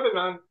war with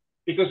Lebanon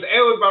because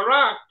Ehud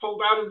Barak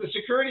pulled out of the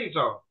security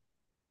zone.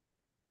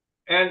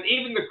 And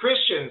even the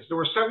Christians, there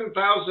were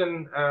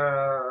 7,000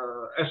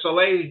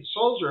 SLA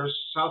soldiers,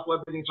 South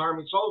Lebanese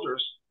Army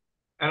soldiers.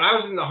 And I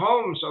was in the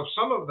homes of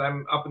some of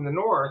them up in the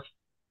north.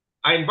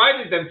 I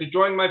invited them to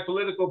join my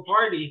political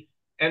party,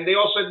 and they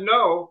all said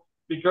no,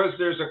 because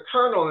there's a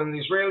colonel in the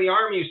Israeli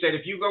army who said,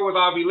 if you go with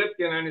Avi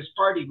Lipkin and his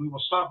party, we will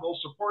stop all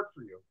support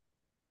for you.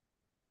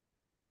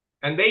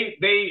 And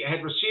they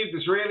had received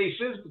Israeli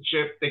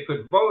citizenship. They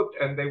could vote,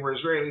 and they were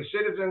Israeli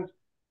citizens.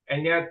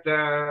 And yet,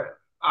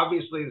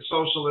 obviously, the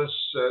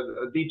socialists,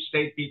 deep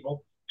state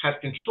people,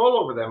 had control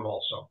over them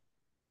also.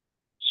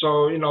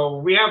 So,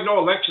 we have no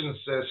elections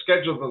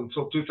scheduled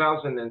until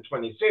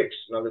 2026,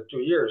 another 2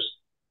 years.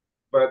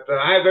 But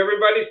I have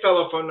everybody's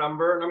telephone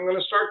number, and I'm going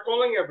to start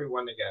calling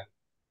everyone again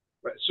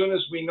as soon as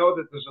we know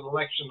that there's an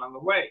election on the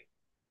way.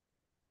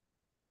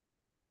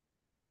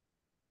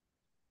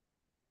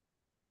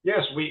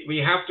 Yes,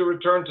 we have to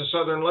return to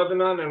southern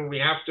Lebanon, and we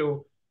have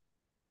to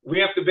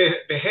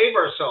behave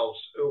ourselves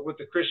with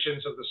the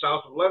Christians of the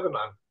south of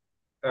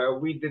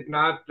Lebanon. We did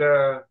not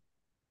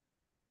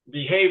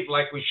behave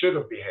like we should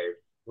have behaved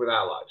with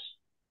allies.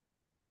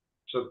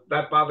 So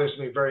that bothers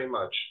me very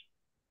much.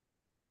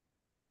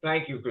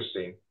 Thank you,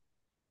 Christine.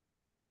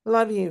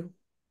 Love you.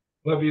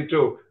 Love you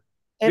too.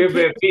 And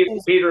Give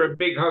Peter a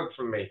big hug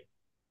from me.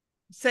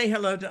 say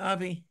hello to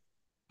Avi.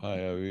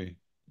 Hi, Avi.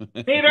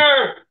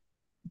 Peter!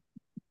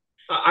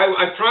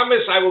 I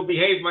promise I will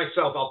behave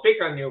myself. I'll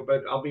pick on you,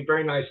 but I'll be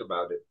very nice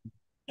about it.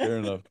 Fair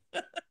enough.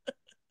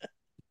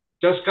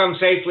 Just come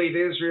safely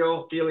to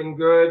Israel, feeling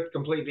good,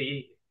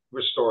 completely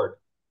restored.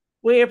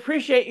 We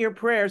appreciate your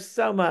prayers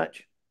so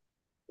much.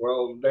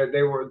 Well,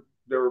 they were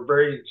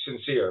very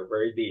sincere,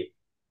 very deep.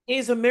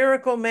 He's a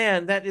miracle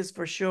man, that is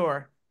for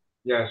sure.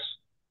 Yes.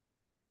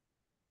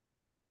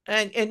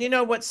 And you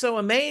know what's so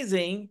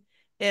amazing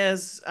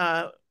is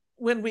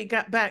when we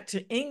got back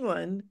to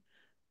England,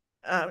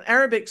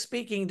 Arabic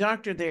speaking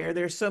doctor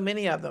there's so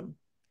many of them.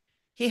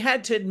 He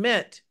had to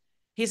admit,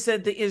 he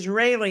said the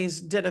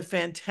Israelis did a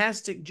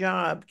fantastic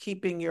job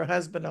keeping your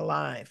husband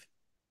alive.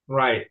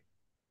 Right.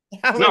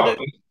 Hallelujah.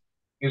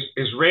 No,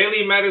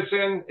 Israeli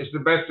medicine is the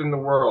best in the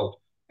world.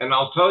 And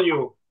I'll tell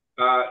you,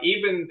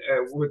 even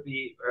with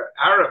the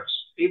Arabs,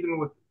 even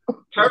with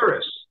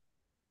terrorists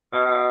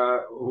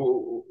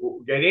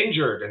who get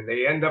injured and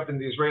they end up in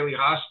the Israeli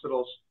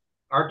hospitals,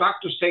 our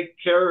doctors take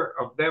care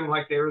of them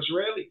like they're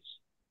Israelis.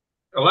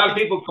 A lot of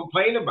people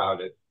complain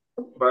about it,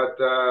 but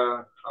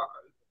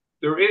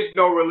there is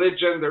no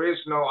religion, there is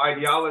no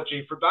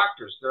ideology for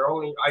doctors. Their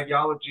only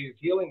ideology is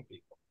healing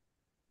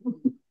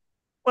people.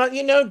 Well,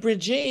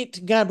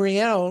 Brigitte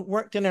Gabrielle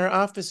worked in our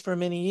office for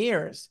many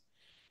years.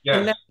 Yes.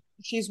 And now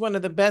she's one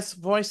of the best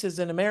voices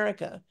in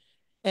America.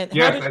 And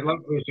yes, I love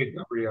Brigitte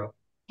Gabrielle.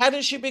 How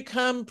did she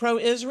become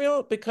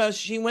pro-Israel? Because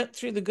she went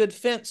through the good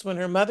fence when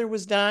her mother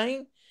was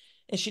dying,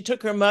 and she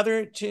took her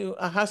mother to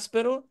a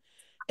hospital,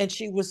 and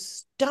she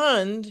was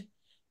stunned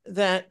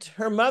that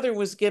her mother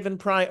was given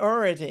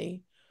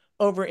priority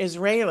over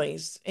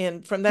Israelis.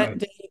 And from that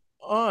day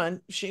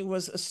on, she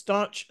was a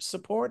staunch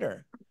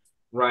supporter.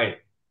 Right.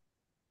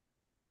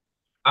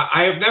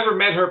 I have never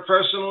met her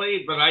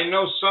personally, but I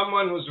know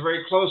someone who's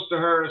very close to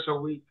her, so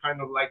we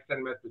kind of like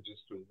send messages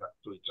to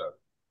each other.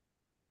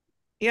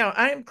 Yeah,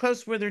 I am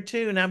close with her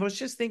too, and I was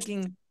just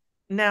thinking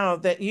now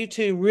that you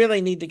two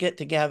really need to get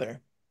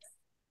together.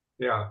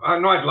 Yeah,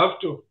 no, I'd love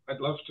to. I'd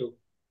love to.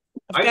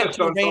 I've got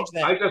to arrange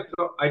that.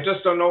 I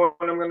just don't know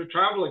when I'm going to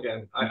travel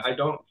again. I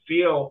don't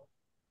feel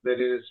that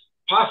it is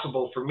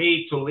possible for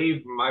me to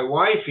leave my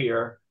wife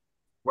here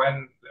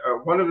when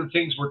one of the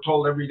things we're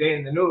told every day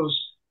in the news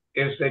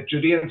is that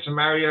Judea and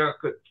Samaria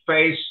could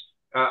face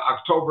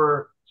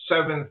October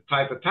 7th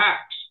type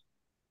attacks.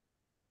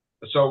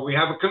 So we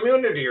have a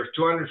community of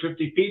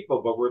 250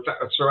 people, but we're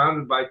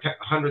surrounded by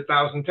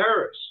 100,000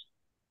 terrorists.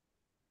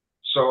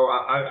 So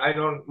I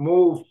don't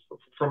move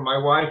from my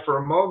wife for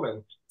a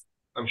moment.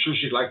 I'm sure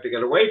she'd like to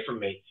get away from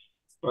me,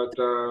 but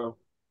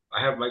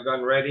I have my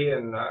gun ready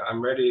and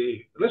I'm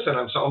ready. Listen,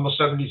 I'm almost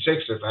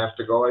 76. If I have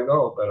to go, I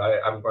go, but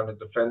I'm going to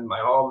defend my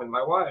home and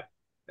my wife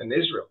and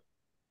Israel.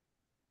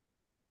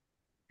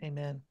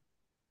 Amen.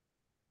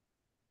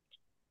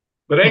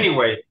 But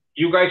anyway,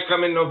 you guys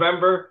come in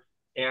November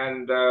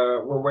and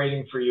we're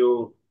waiting for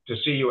you to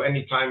see you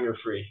anytime you're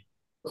free.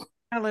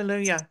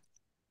 Hallelujah.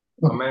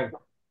 Amen.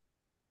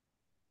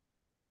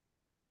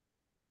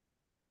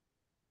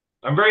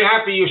 I'm very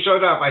happy you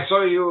showed up. I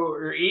saw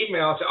your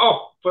email. Said,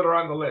 oh, put her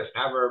on the list.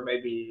 Have her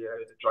maybe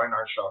join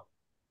our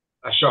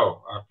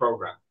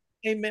program.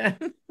 Amen.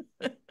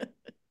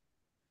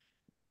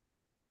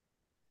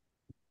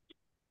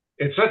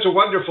 It's such a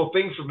wonderful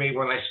thing for me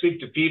when I speak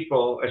to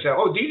people. I say,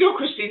 oh, do you know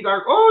Christine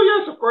Dark?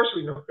 Oh, yes, of course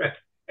we know.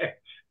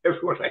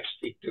 Everyone I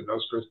speak to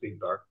knows Christine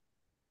Dark.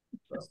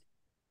 So.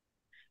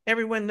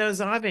 Everyone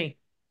knows Avi.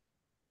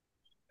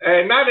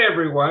 Not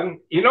everyone.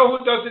 You know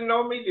who doesn't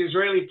know me? The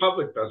Israeli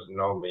public doesn't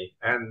know me.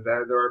 And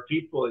there are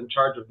people in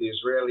charge of the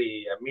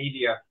Israeli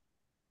media.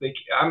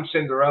 I'm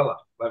Cinderella,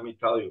 let me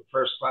tell you,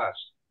 first class.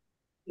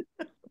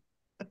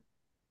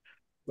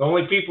 The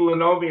only people who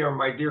know me are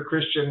my dear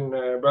Christian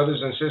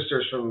brothers and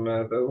sisters from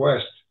the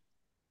West.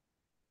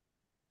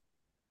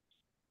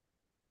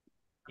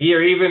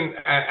 Here, even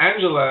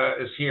Angela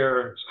is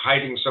here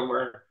hiding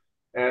somewhere.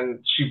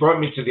 And she brought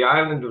me to the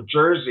island of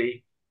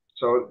Jersey.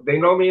 So they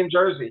know me in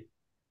Jersey.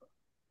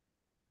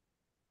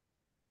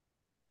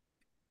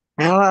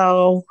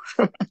 Hello.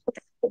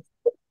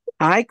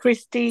 Hi,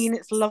 Christine.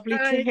 It's lovely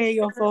Hi. to hear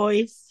your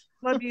voice.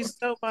 Love you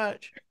so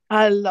much.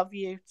 I love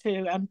you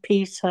too. And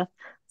Peter,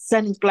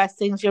 sending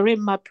blessings. You're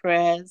in my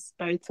prayers,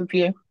 both of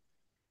you.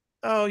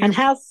 Oh, and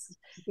how's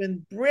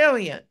been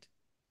brilliant.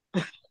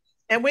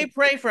 And we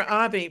pray for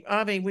Avi.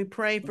 Avi, we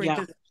pray for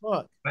this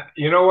book.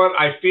 You know what?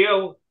 I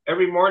feel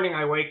every morning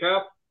I wake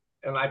up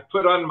and I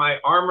put on my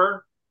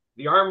armor.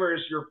 The armor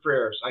is your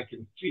prayers. I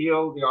can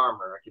feel the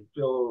armor. I can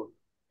feel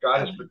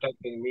God is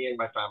protecting me and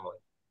my family.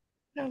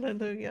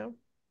 Hallelujah.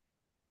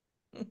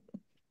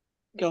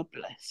 God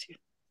bless you.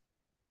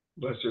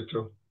 Bless you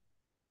too.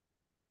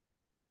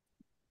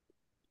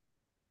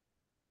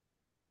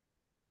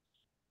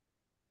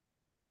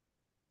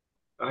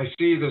 I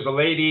see there's a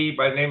lady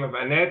by the name of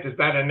Annette. Is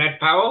that Annette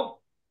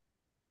Powell?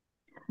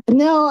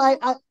 No,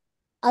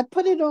 I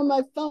put it on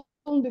my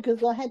phone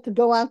because I had to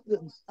go out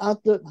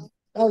the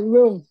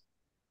room.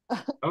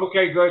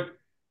 Okay, good.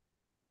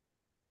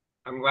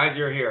 I'm glad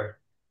you're here.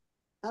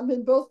 I'm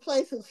in both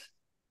places.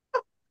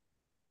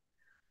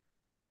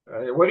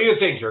 What do you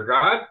think? You're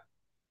God?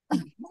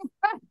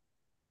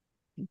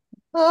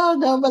 Oh,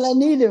 no, but I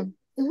need him.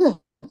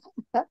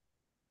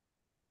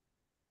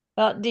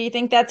 Well, do you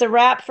think that's a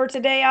wrap for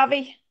today,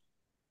 Avi?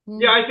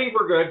 Yeah, I think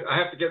we're good. I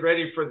have to get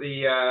ready for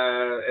the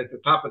at the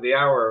top of the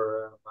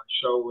hour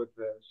show with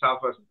the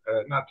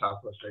not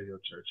Southwest Radio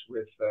Church,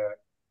 with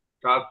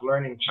God's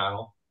Learning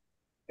Channel,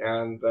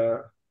 and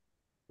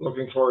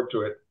looking forward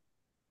to it.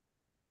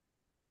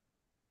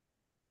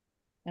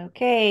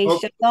 Okay,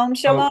 shalom,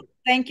 shalom.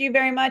 Thank you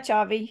very much,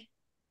 Avi.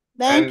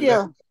 Thank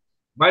you.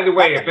 By the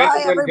way,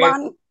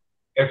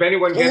 if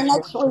anyone See you gets more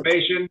next week.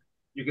 information,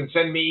 you can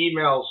send me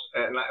emails,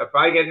 and if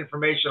I get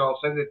information, I'll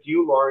send it to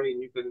you, Lori,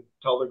 and you can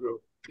tell the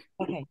group.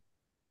 Okay.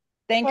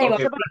 Thank you,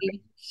 Okay.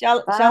 Avi.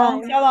 Shalom,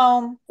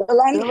 shalom.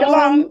 Shalom,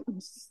 shalom.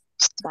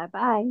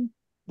 Bye-bye.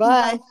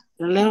 Bye.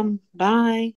 Shalom. Bye.